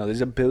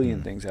there's a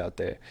billion things out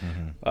there.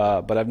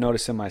 But I've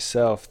noticed in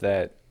myself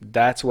that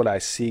that's what I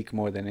seek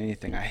more than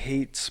anything. I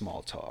hate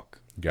small talk.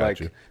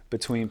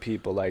 Between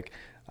people. Like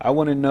I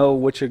want to know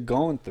what you're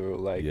going through.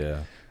 Like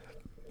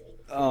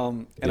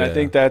I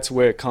think that's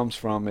where it comes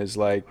from, is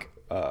like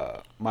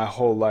my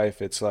whole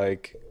life it's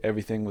like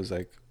everything was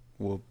like,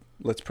 well,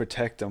 let's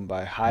protect them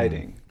by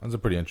hiding. That's a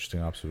pretty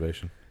interesting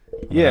observation.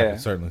 I can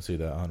certainly see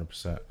that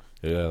 100%.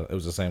 Yeah, it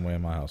was the same way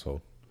in my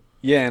household.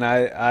 Yeah, and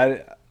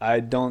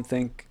I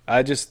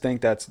just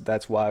think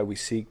that's why we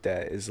seek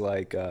that, is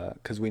like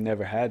because we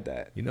never had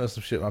that.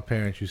 Some shit my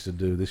parents used to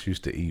do. This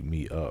used to eat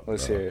me up.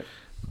 Let's hear it.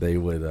 They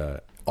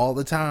would all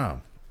the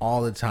time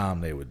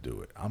they would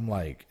do it. I'm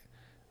like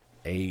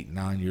 8,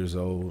 9 years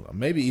old,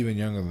 maybe even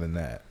younger than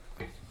that,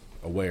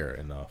 aware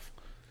enough,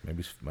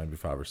 maybe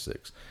 5 or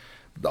 6.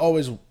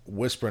 Always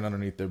whispering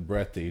underneath their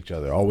breath to each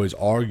other, always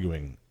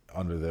arguing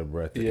under their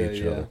breath to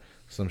each other.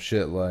 Some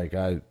shit like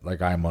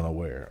I'm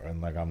unaware,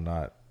 and like I'm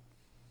not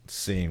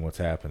seeing what's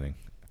happening.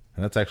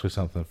 And that's actually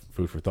something,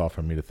 food for thought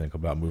for me to think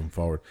about moving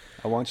forward.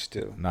 I want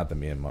you to. Not that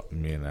me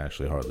and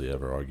Ashley hardly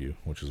ever argue,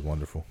 which is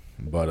wonderful.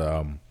 But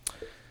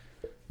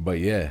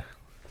yeah.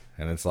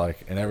 And it's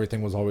like, and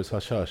everything was always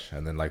hush hush,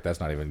 and then like that's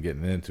not even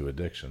getting into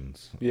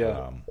addictions.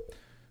 Yeah.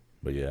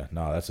 But yeah,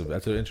 no, that's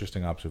an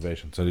interesting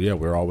observation. So yeah,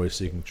 we're always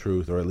seeking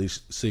truth, or at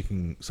least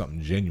seeking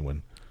something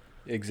genuine.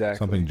 Exactly.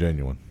 Something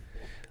genuine.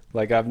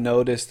 Like I've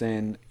noticed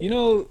in,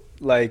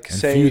 like and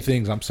say few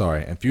things go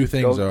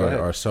ahead.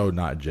 are so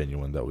not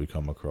genuine that we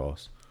come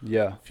across.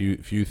 Yeah.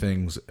 Few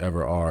things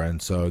ever are,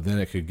 and so then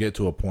it could get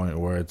to a point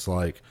where it's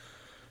like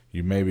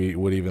you maybe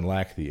would even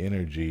lack the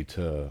energy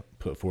to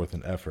put forth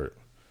an effort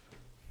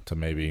to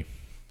maybe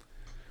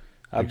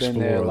I've been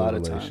there a lot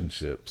of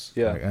relationships.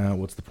 Times. Yeah. Like,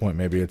 what's the point?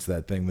 Maybe it's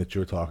that thing that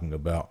you're talking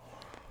about.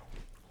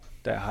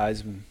 That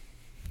Heisman.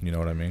 You know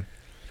what I mean?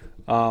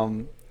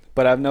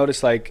 But I've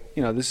noticed, like,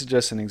 this is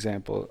just an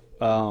example.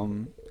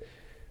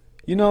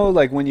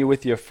 Like when you're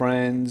with your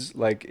friends,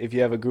 like if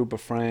you have a group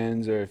of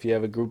friends or if you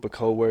have a group of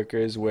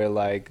coworkers where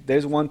like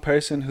there's one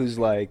person who's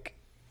like,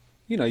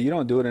 you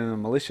don't do it in a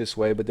malicious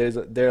way, but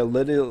they're a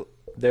little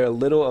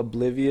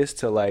oblivious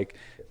to like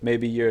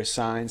maybe your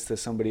signs to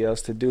somebody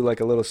else to do like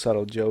a little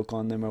subtle joke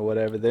on them or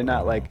whatever. They're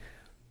not like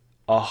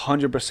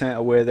 100%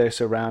 aware of their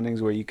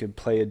surroundings where you could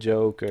play a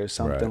joke or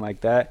something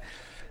like that.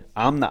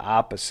 I'm the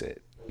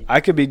opposite. I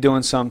could be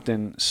doing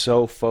something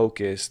so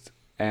focused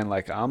and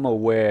like I'm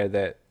aware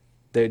that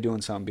they're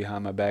doing something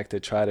behind my back to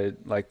try to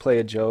like play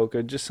a joke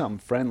or just something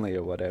friendly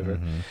or whatever.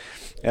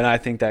 And I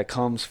think that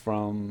comes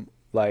from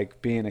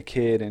like being a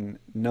kid and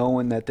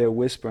knowing that they're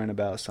whispering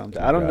about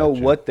something. I don't know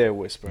what they're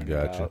whispering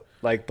about.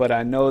 Like, but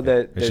I know that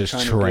it's they're just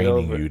trying training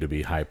to get over you to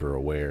be hyper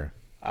aware.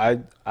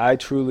 I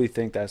truly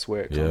think that's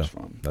where it comes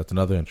from. That's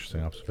another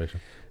interesting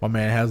observation. My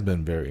man has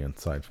been very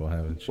insightful,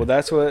 haven't you? Well,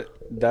 that's what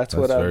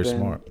I've been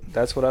smart.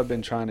 That's what I've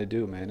been trying to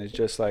do, man. It's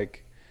just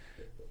like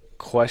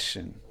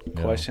question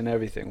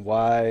everything.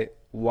 Why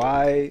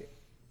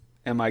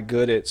am I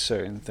good at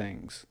certain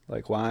things?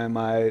 Like why am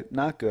I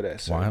not good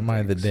at certain things? Why am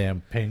I the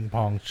damn ping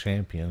pong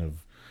champion of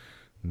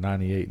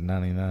 98 and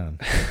 99.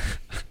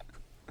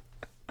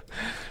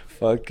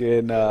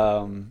 Fucking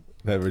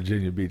That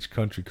Virginia Beach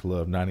Country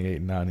Club 98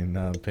 and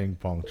 99 ping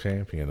pong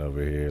champion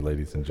over here,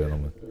 ladies and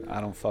gentlemen.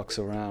 I don't fucks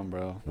around,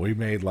 bro. We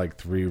made like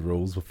 3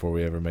 rules before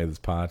we ever made this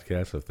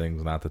podcast of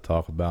things not to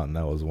talk about, and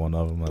that was one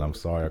of them. And I'm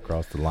sorry I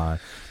crossed the line,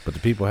 but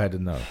the people had to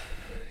know.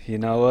 You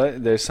know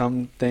what? There's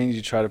some things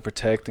you try to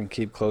protect and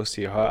keep close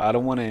to your heart. I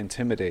don't want to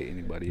intimidate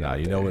anybody. Nah,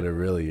 you know what it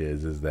really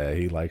is that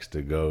he likes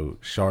to go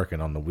sharking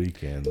on the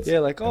weekends. Yeah,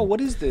 like, oh, what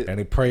is this? And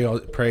he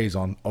preys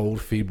on old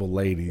feeble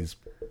ladies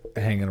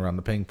hanging around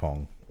the ping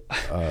pong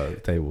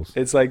tables.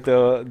 It's like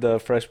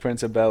the Fresh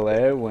Prince of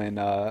Bel-Air when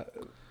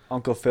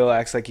Uncle Phil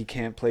acts like he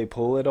can't play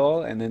pool at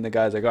all, and then the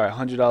guy's like, all right,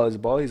 $100 a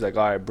ball. He's like,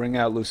 all right, bring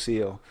out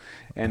Lucille.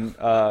 And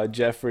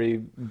Jeffrey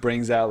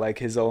brings out like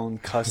his own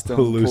custom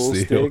pool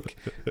stick.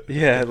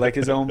 Yeah, like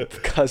his own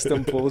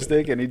custom pool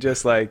stick, and he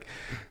just like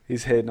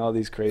he's hitting all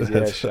these crazy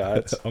ass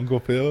shots. Uncle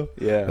Phil?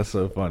 Yeah. That's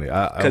so funny.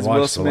 I watched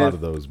Will Smith a lot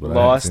of those, but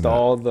lost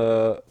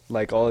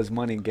all his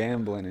money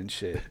gambling and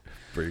shit.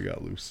 Bring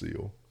out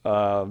Lucille.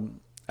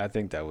 I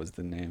think that was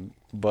the name.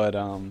 But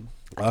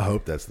I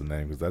hope that's the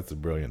name because that's a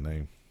brilliant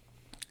name.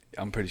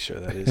 I'm pretty sure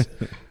that is.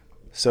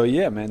 So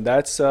yeah, man,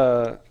 that's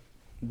the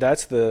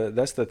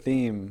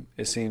theme,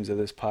 it seems, of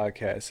this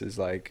podcast is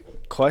like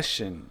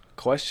question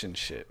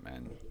shit,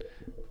 man.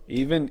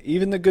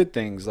 Even the good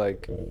things,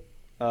 like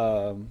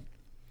you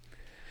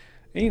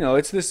know,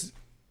 it's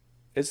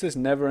this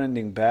never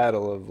ending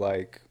battle of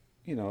like,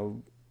 you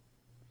know,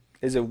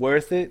 is it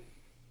worth it,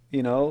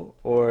 you know,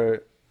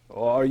 or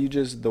are you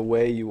just the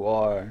way you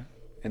are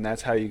and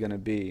that's how you're gonna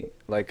be?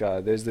 Like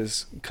there's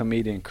this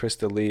comedian, Chris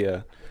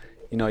D'Elia.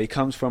 You know, he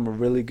comes from a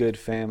really good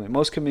family.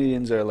 Most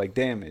comedians are like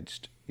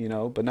damaged, you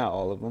know, but not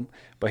all of them.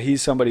 But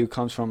he's somebody who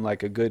comes from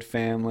like a good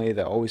family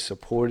that always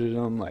supported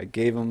him, like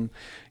gave him,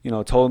 you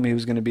know, told him he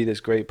was going to be this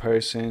great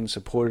person,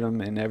 supported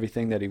him in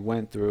everything that he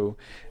went through.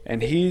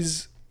 And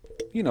he's,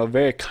 you know,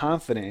 very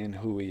confident in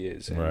who he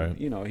is. And, right.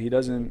 You know, he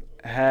doesn't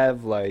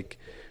have like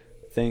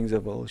things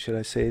of, oh, should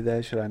I say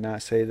that? Should I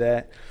not say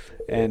that?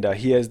 And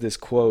he has this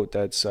quote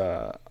that's,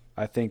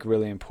 I think,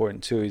 really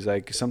important too. He's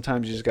like,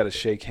 sometimes you just got to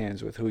shake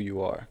hands with who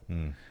you are.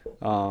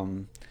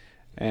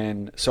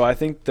 And so I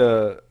think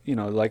you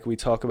know, like we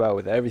talk about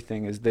with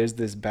everything, is there's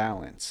this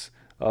balance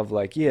of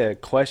like, yeah,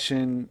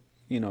 question,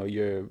 you know,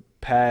 your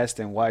past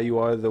and why you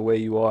are the way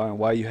you are and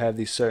why you have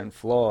these certain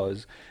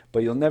flaws,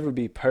 but you'll never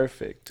be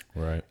perfect.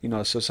 Right. You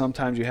know, so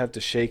sometimes you have to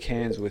shake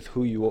hands with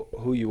who you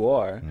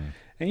are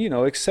and, you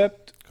know,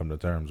 come to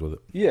terms with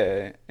it.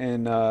 Yeah.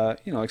 And,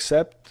 you know,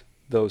 accept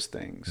those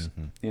things,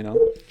 you know?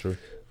 True.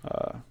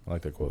 I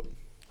like that quote.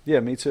 Yeah,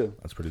 me too.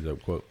 That's a pretty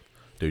dope quote.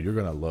 Dude, you're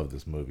going to love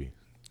this movie.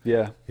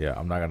 Yeah. Yeah,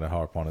 I'm not going to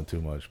harp on it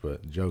too much,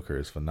 but Joker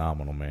is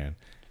phenomenal, man.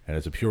 And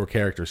it's a pure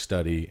character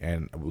study.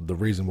 And the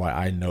reason why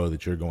I know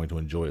that you're going to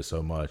enjoy it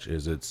so much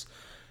is it's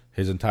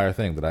his entire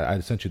thing that I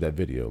sent you that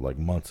video like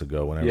months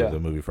ago whenever the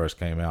movie first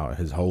came out.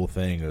 His whole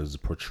thing is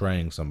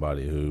portraying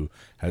somebody who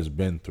has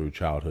been through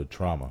childhood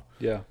trauma.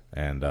 Yeah.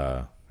 And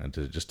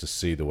to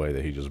see the way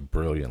that he just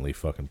brilliantly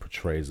fucking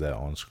portrays that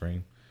on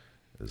screen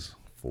is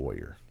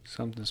foyer.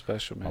 Something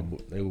special, man.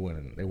 They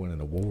winning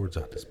awards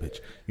out this bitch.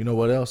 You know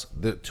what else?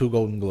 The 2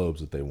 Golden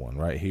Globes that they won,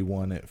 right? He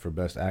won it for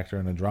Best Actor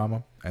in a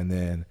Drama, and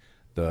then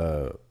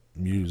the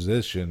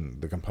musician,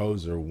 the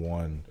composer,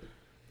 won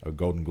a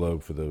Golden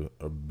Globe for the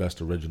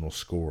Best Original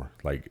Score.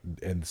 Like,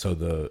 and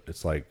so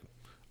it's like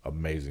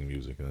amazing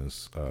music in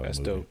this That's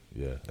movie. dope.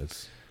 Yeah,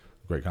 it's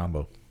a great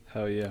combo.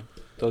 Hell yeah,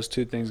 those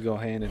two things go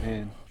hand in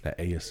hand. That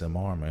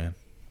ASMR, man.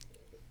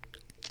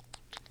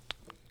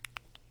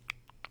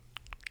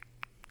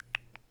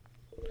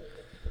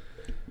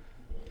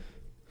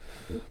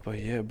 But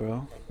yeah,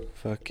 bro,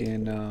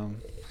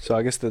 fucking. So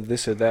I guess the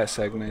this or that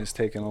segment is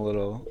taking a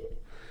little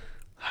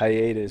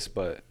hiatus,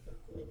 but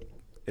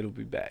it'll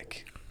be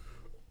back.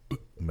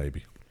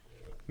 Maybe.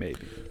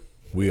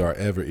 We are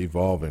ever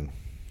evolving.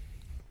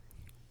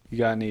 You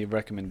got any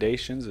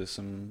recommendations or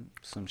some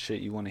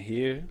shit you want to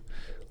hear?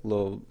 A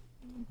little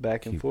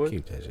back and forth.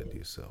 Keep that shit to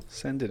yourself.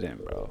 Send it in,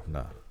 bro.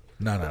 No.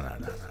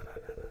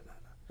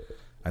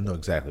 I know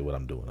exactly what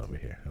I'm doing over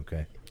here.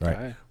 Okay.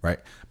 Right.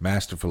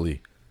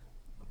 Masterfully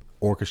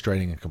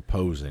orchestrating and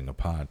composing a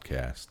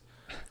podcast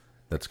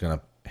that's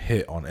gonna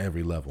hit on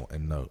every level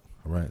and note.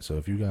 All right. So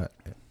if you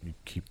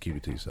keep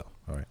it to yourself.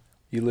 All right.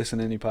 You listen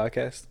to any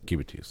podcasts?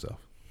 Keep it to yourself.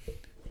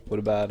 What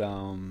about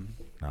Nah,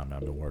 man,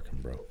 I've been working,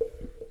 bro.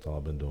 That's all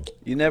I've been doing.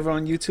 You never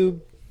on YouTube?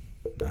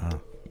 Nah.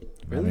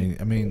 Really?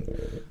 I mean,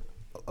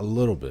 a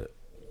little bit.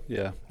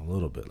 Yeah. A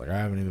little bit. Like I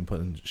haven't even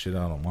putting shit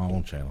out on my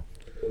own channel.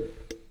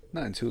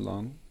 Not in too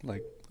long.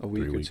 Like a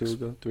week or 2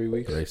 ago. 3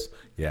 weeks.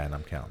 Yeah, and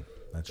I'm counting.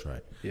 That's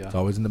right. Yeah. It's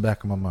always in the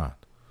back of my mind.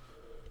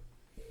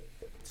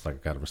 It's like I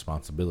got a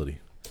responsibility.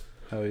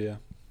 Hell yeah.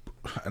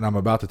 And I'm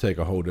about to take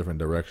a whole different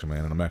direction,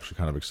 man, and I'm actually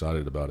kind of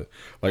excited about it.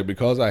 Like,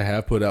 because I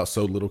have put out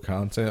so little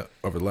content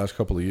over the last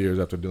couple of years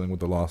after dealing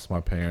with the loss of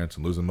my parents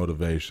and losing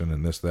motivation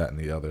and this, that, and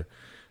the other,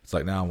 it's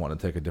like now I want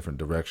to take a different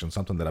direction,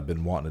 something that I've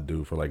been wanting to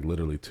do for like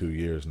literally 2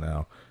 years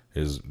now,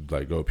 is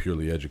like go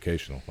purely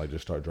educational. Like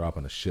just start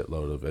dropping a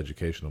shitload of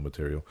educational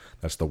material.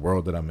 That's the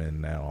world that I'm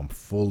in now. I'm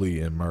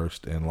fully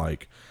immersed in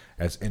like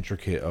as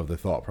intricate of the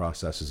thought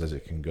processes as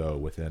it can go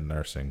within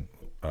nursing,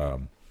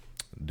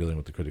 dealing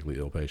with the critically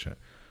ill patient.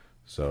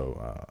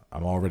 So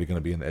I'm already going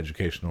to be in the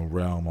educational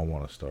realm. I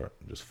want to start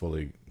just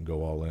fully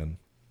go all in.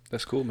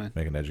 That's cool, man.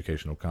 Making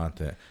educational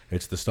content.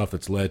 It's the stuff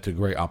that's led to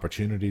great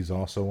opportunities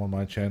also on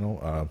my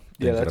channel.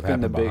 Yeah, that's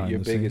been your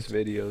the biggest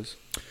scenes. videos.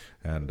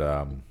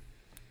 And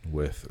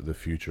with the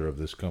future of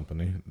this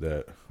company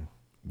that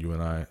you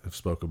and I have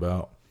spoke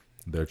about,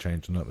 they're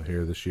changing up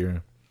here this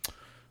year.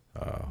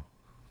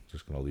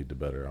 Just going to lead to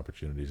better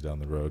opportunities down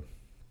the road.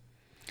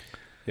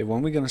 Yeah,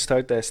 when we gonna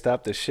start that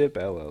Stop the Ship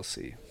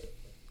LLC?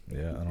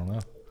 Yeah, I don't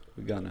know.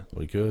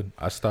 We could.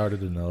 I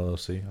started an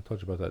LLC. I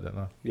told you about that, didn't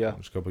I? Yeah.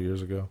 Just a couple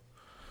years ago.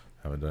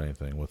 Haven't done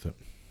anything with it,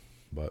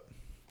 but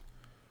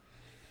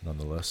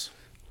nonetheless,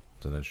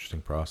 it's an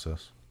interesting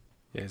process.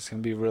 Yeah, it's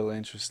gonna be real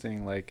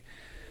interesting, like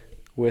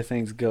where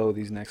things go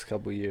these next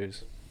couple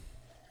years.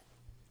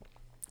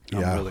 I'm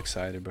real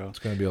excited, bro. It's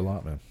gonna be a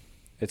lot, man.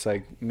 It's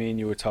like me and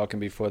you were talking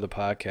before the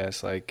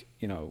podcast, like,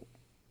 you know,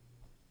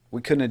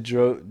 we couldn't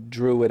have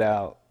drew it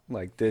out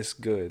like this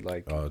good.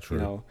 Like, true.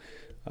 You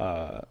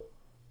know,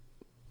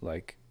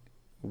 like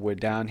we're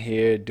down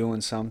here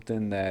doing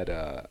something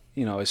that,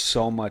 you know, is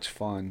so much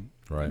fun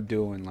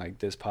doing, like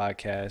this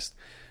podcast.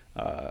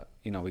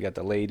 You know, we got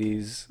the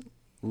ladies,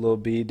 Lil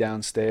B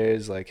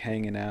downstairs, like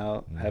hanging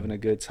out, having a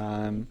good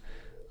time.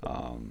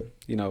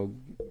 You know,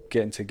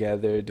 getting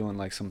together, doing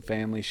like some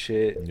family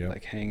shit,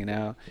 like hanging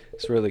out.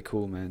 It's really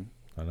cool, man.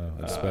 I know.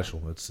 It's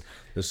special. This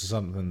is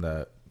something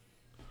that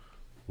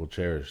we'll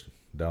cherish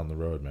down the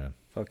road, man.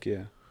 Fuck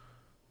yeah.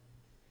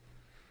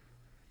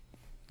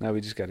 Now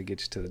we just got to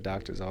get you to the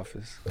doctor's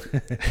office.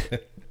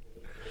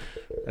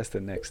 That's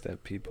the next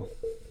step, people.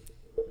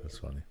 That's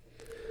funny.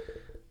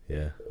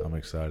 Yeah, I'm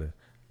excited.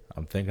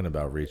 I'm thinking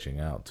about reaching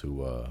out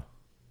to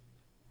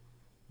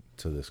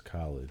this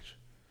college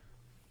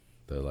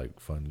that like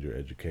fund your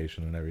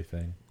education and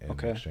everything in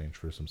exchange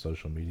for some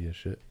social media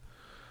shit.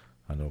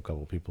 I know a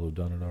couple people who've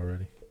done it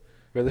already.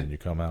 Really? And you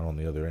come out on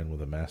the other end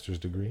with a master's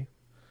degree,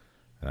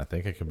 and I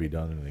think it can be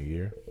done in a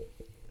year.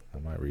 I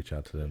might reach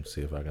out to them,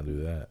 see if I can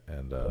do that.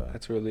 And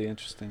that's really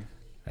interesting.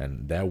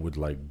 And that would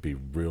like be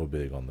real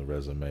big on the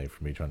resume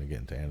for me trying to get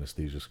into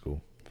anesthesia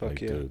school. Fuck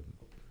like, yeah.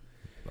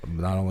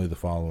 Not only the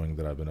following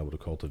that I've been able to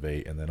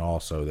cultivate, and then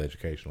also the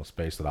educational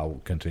space that I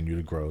will continue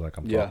to grow, like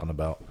I'm talking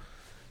about.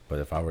 But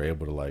if I were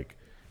able to like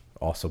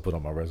also put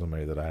on my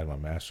resume that I had my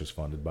master's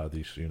funded by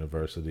this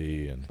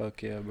university, and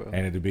fuck yeah, bro.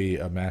 And it'd be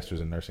a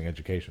master's in nursing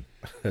education.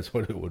 That's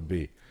what it would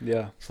be.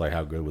 Yeah. It's like,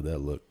 how good would that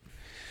look?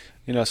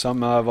 You know,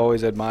 something I've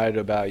always admired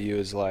about you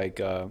is like,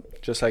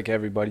 just like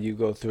everybody, you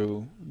go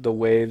through the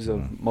waves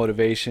of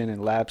motivation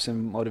and lapse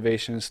in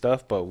motivation and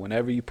stuff. But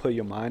whenever you put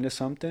your mind to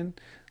something,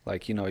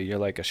 like, you know, you're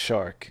like a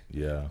shark.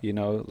 Yeah. You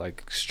know,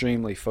 like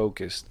extremely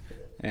focused.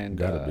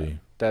 And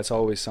that's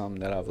always something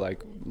that I've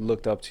like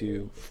looked up to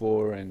you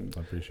for, and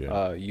I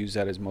appreciate use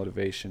that as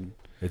motivation.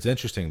 It's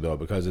interesting though,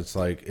 because it's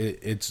like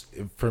it's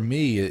for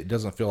me, it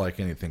doesn't feel like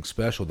anything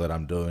special that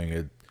I'm doing.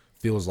 It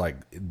feels like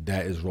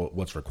that is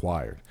what's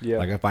required. Yeah.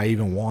 Like if I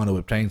even want to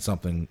obtain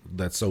something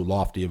that's so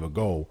lofty of a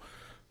goal,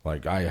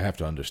 like I have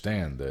to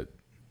understand that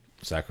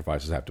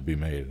sacrifices have to be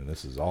made, and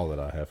this is all that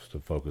I have to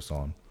focus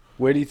on.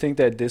 Where do you think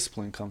that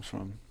discipline comes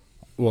from?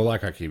 Well,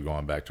 like I keep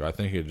going back to, I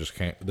think it just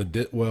can't.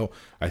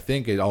 I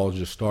think it all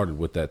just started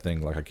with that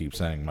thing. Like I keep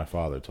saying, my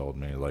father told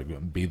me,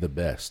 like, be the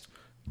best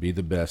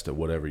at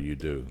whatever you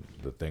do.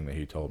 The thing that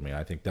he told me,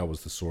 I think that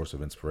was the source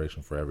of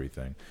inspiration for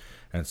everything.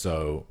 And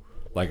so,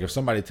 like, if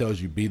somebody tells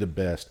you be the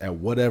best at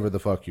whatever the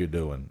fuck you're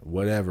doing,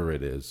 whatever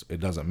it is, it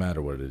doesn't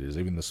matter what it is,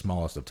 even the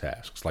smallest of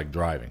tasks, like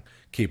driving,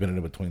 keeping it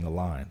in between the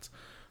lines,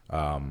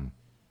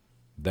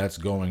 that's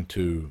going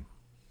to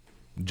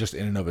just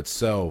in and of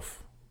itself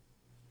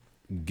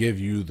give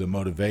you the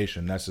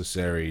motivation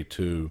necessary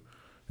to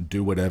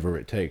do whatever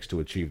it takes to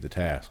achieve the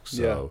task.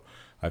 So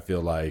I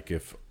feel like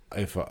if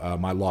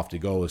my lofty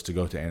goal is to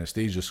go to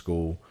anesthesia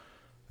school,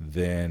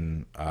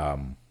 then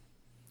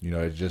you know,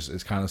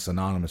 it's kind of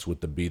synonymous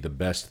with the be the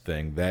best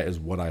thing. That is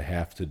what I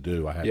have to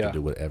do. I have to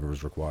do whatever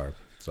is required.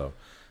 So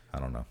I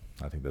don't know.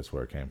 I think that's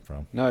where it came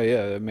from. No,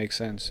 yeah, that makes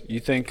sense. You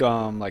think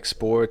like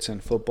sports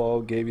and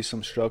football gave you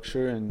some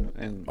structure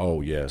and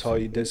taught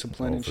you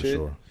discipline and for shit?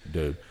 Sure,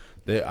 dude.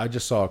 I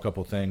just saw a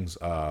couple things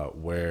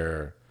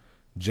where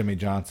Jimmy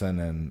Johnson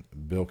and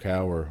Bill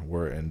Cowher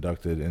were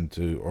inducted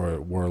into, or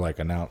were like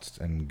announced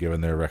and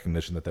given their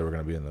recognition that they were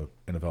going to be in the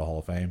NFL Hall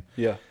of Fame.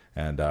 Yeah.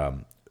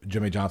 And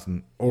Jimmy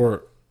Johnson,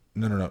 or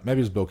no, maybe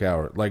it was Bill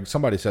Cowher. Like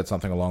somebody said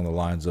something along the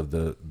lines of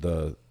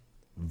the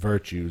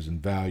virtues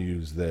and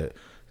values that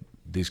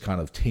these kind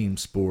of team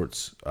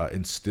sports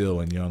instill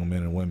in young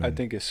men and women. I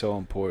think it's so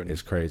important.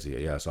 It's crazy.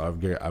 Yeah. So I've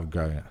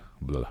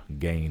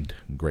gained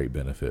great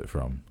benefit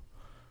from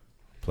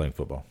playing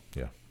football.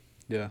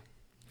 Yeah.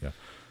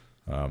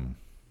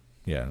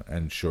 Yeah,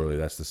 and surely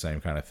that's the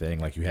same kind of thing.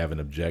 Like you have an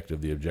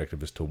objective. The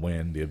objective is to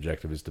win. The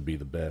objective is to be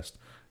the best.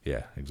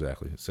 Yeah,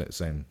 exactly.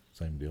 Same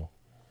deal.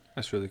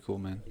 That's really cool,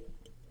 man.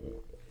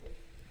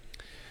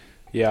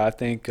 Yeah, I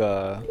think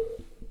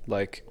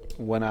like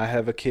when I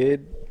have a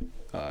kid,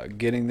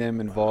 getting them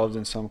involved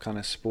in some kind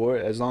of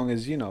sport, as long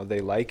as they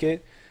like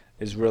it,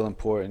 is real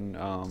important.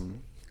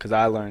 Because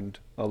I learned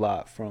a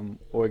lot from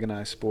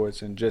organized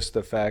sports and just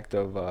the fact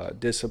of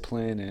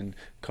discipline and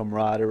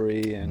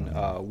camaraderie and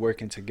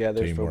working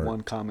together Teamwork. for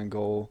one common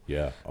goal.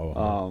 Yeah.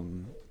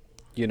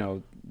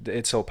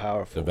 It's so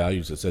powerful. The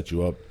values that set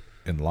you up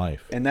in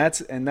life. And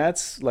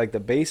that's like the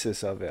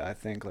basis of it. I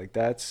think like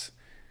that's,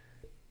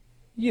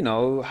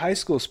 high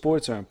school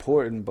sports are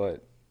important,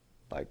 but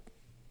like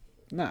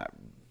not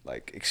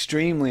like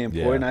extremely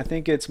important. Yeah. I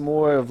think it's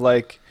more of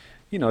like,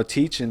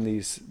 teaching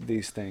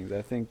these things.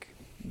 I think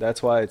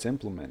that's why it's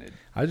implemented.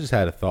 I just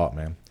had a thought,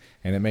 man,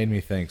 and it made me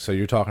think. So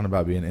you're talking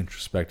about being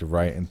introspective,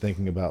 right? And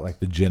thinking about like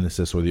the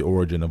genesis or the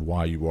origin of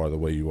why you are the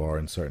way you are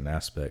in certain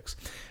aspects.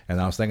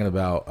 And I was thinking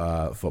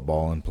about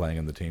football and playing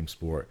in the team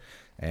sport,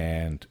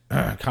 and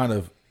kind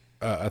of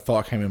a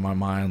thought came in my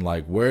mind,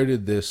 like, where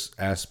did this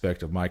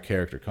aspect of my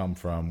character come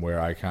from where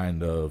I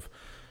kind of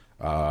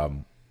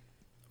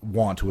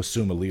want to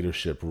assume a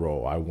leadership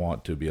role? I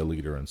want to be a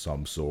leader in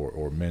some sort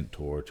or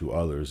mentor to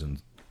others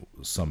in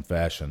some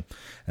fashion.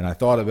 And I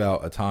thought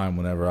about a time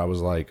whenever I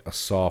was like a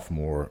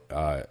sophomore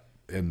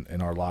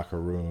in our locker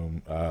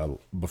room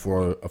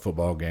before a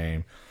football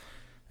game.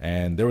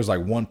 And there was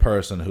like one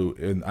person who,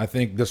 and I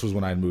think this was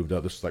when I moved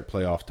up, this was like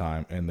playoff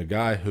time. And the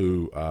guy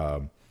who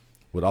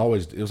would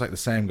always, it was like the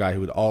same guy who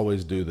would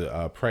always do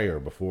the prayer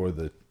before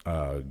the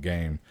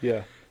game.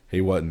 Yeah. He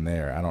wasn't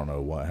there. I don't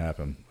know what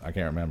happened. I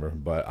can't remember.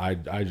 But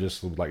I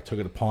just like took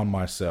it upon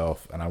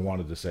myself, and I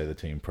wanted to say the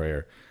team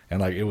prayer.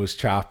 And like it was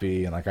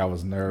choppy, and like I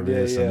was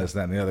nervous and this,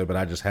 that, and the other. But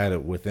I just had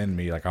it within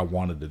me, like I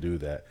wanted to do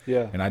that.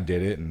 Yeah. And I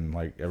did it, and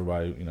like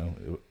everybody,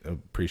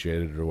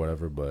 appreciated it or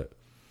whatever. But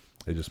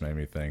it just made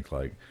me think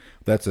like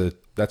that's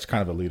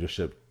kind of a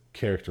leadership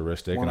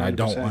characteristic, 100%. And I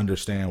don't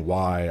understand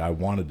why I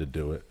wanted to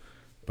do it,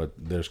 but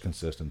there's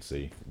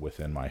consistency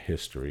within my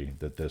history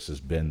that this has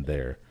been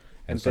there.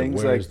 And so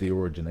where's the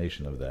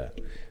origination of that?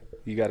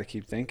 You got to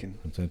keep thinking.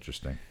 It's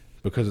interesting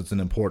because it's an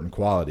important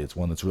quality. It's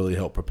one that's really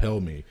helped propel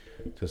me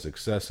to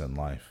success in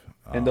life.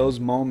 And those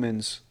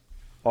moments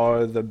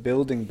are the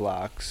building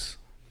blocks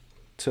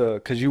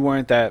because you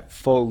weren't that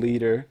full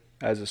leader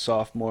as a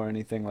sophomore or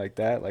anything like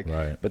that. Like,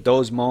 right. But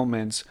those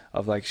moments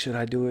of like, should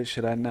I do it?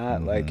 Should I not?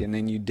 Mm-hmm. Like, and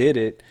then you did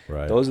it.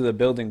 Right. Those are the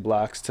building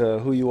blocks to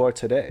who you are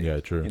today. Yeah,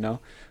 true.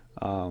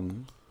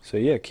 So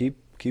yeah, keep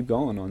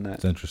going on that.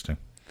 It's interesting.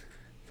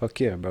 Fuck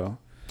yeah, bro.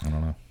 I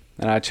don't know.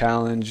 And I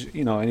challenge,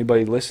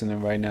 anybody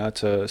listening right now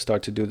to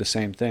start to do the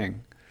same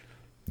thing.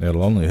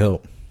 It'll only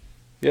help.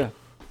 Yeah.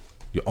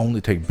 You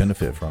only take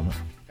benefit from it.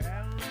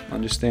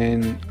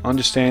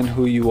 Understand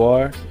who you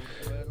are,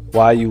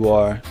 why you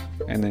are,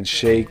 and then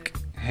shake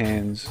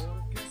hands.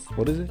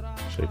 What is it?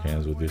 Shake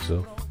hands with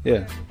yourself.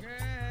 Yeah.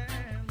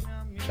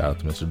 Shout out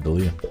to Mr.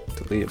 D'Elia.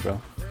 D'Elia,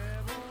 bro.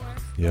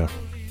 Yeah.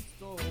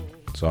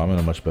 So I'm in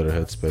a much better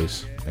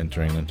headspace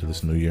entering into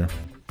this new year.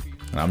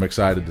 And I'm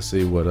excited to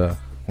see what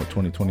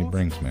 2020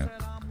 brings, man.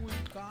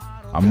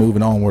 I'm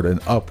moving onward and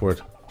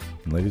upward.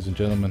 And ladies and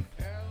gentlemen,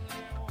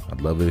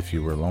 I'd love it if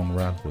you were along the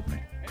ride with me.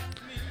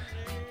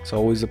 It's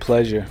always a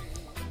pleasure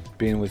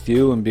being with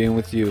you and being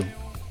with you.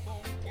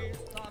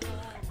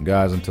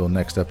 Guys, until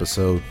next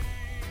episode,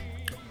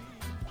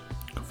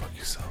 go fuck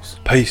yourselves.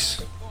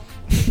 Peace.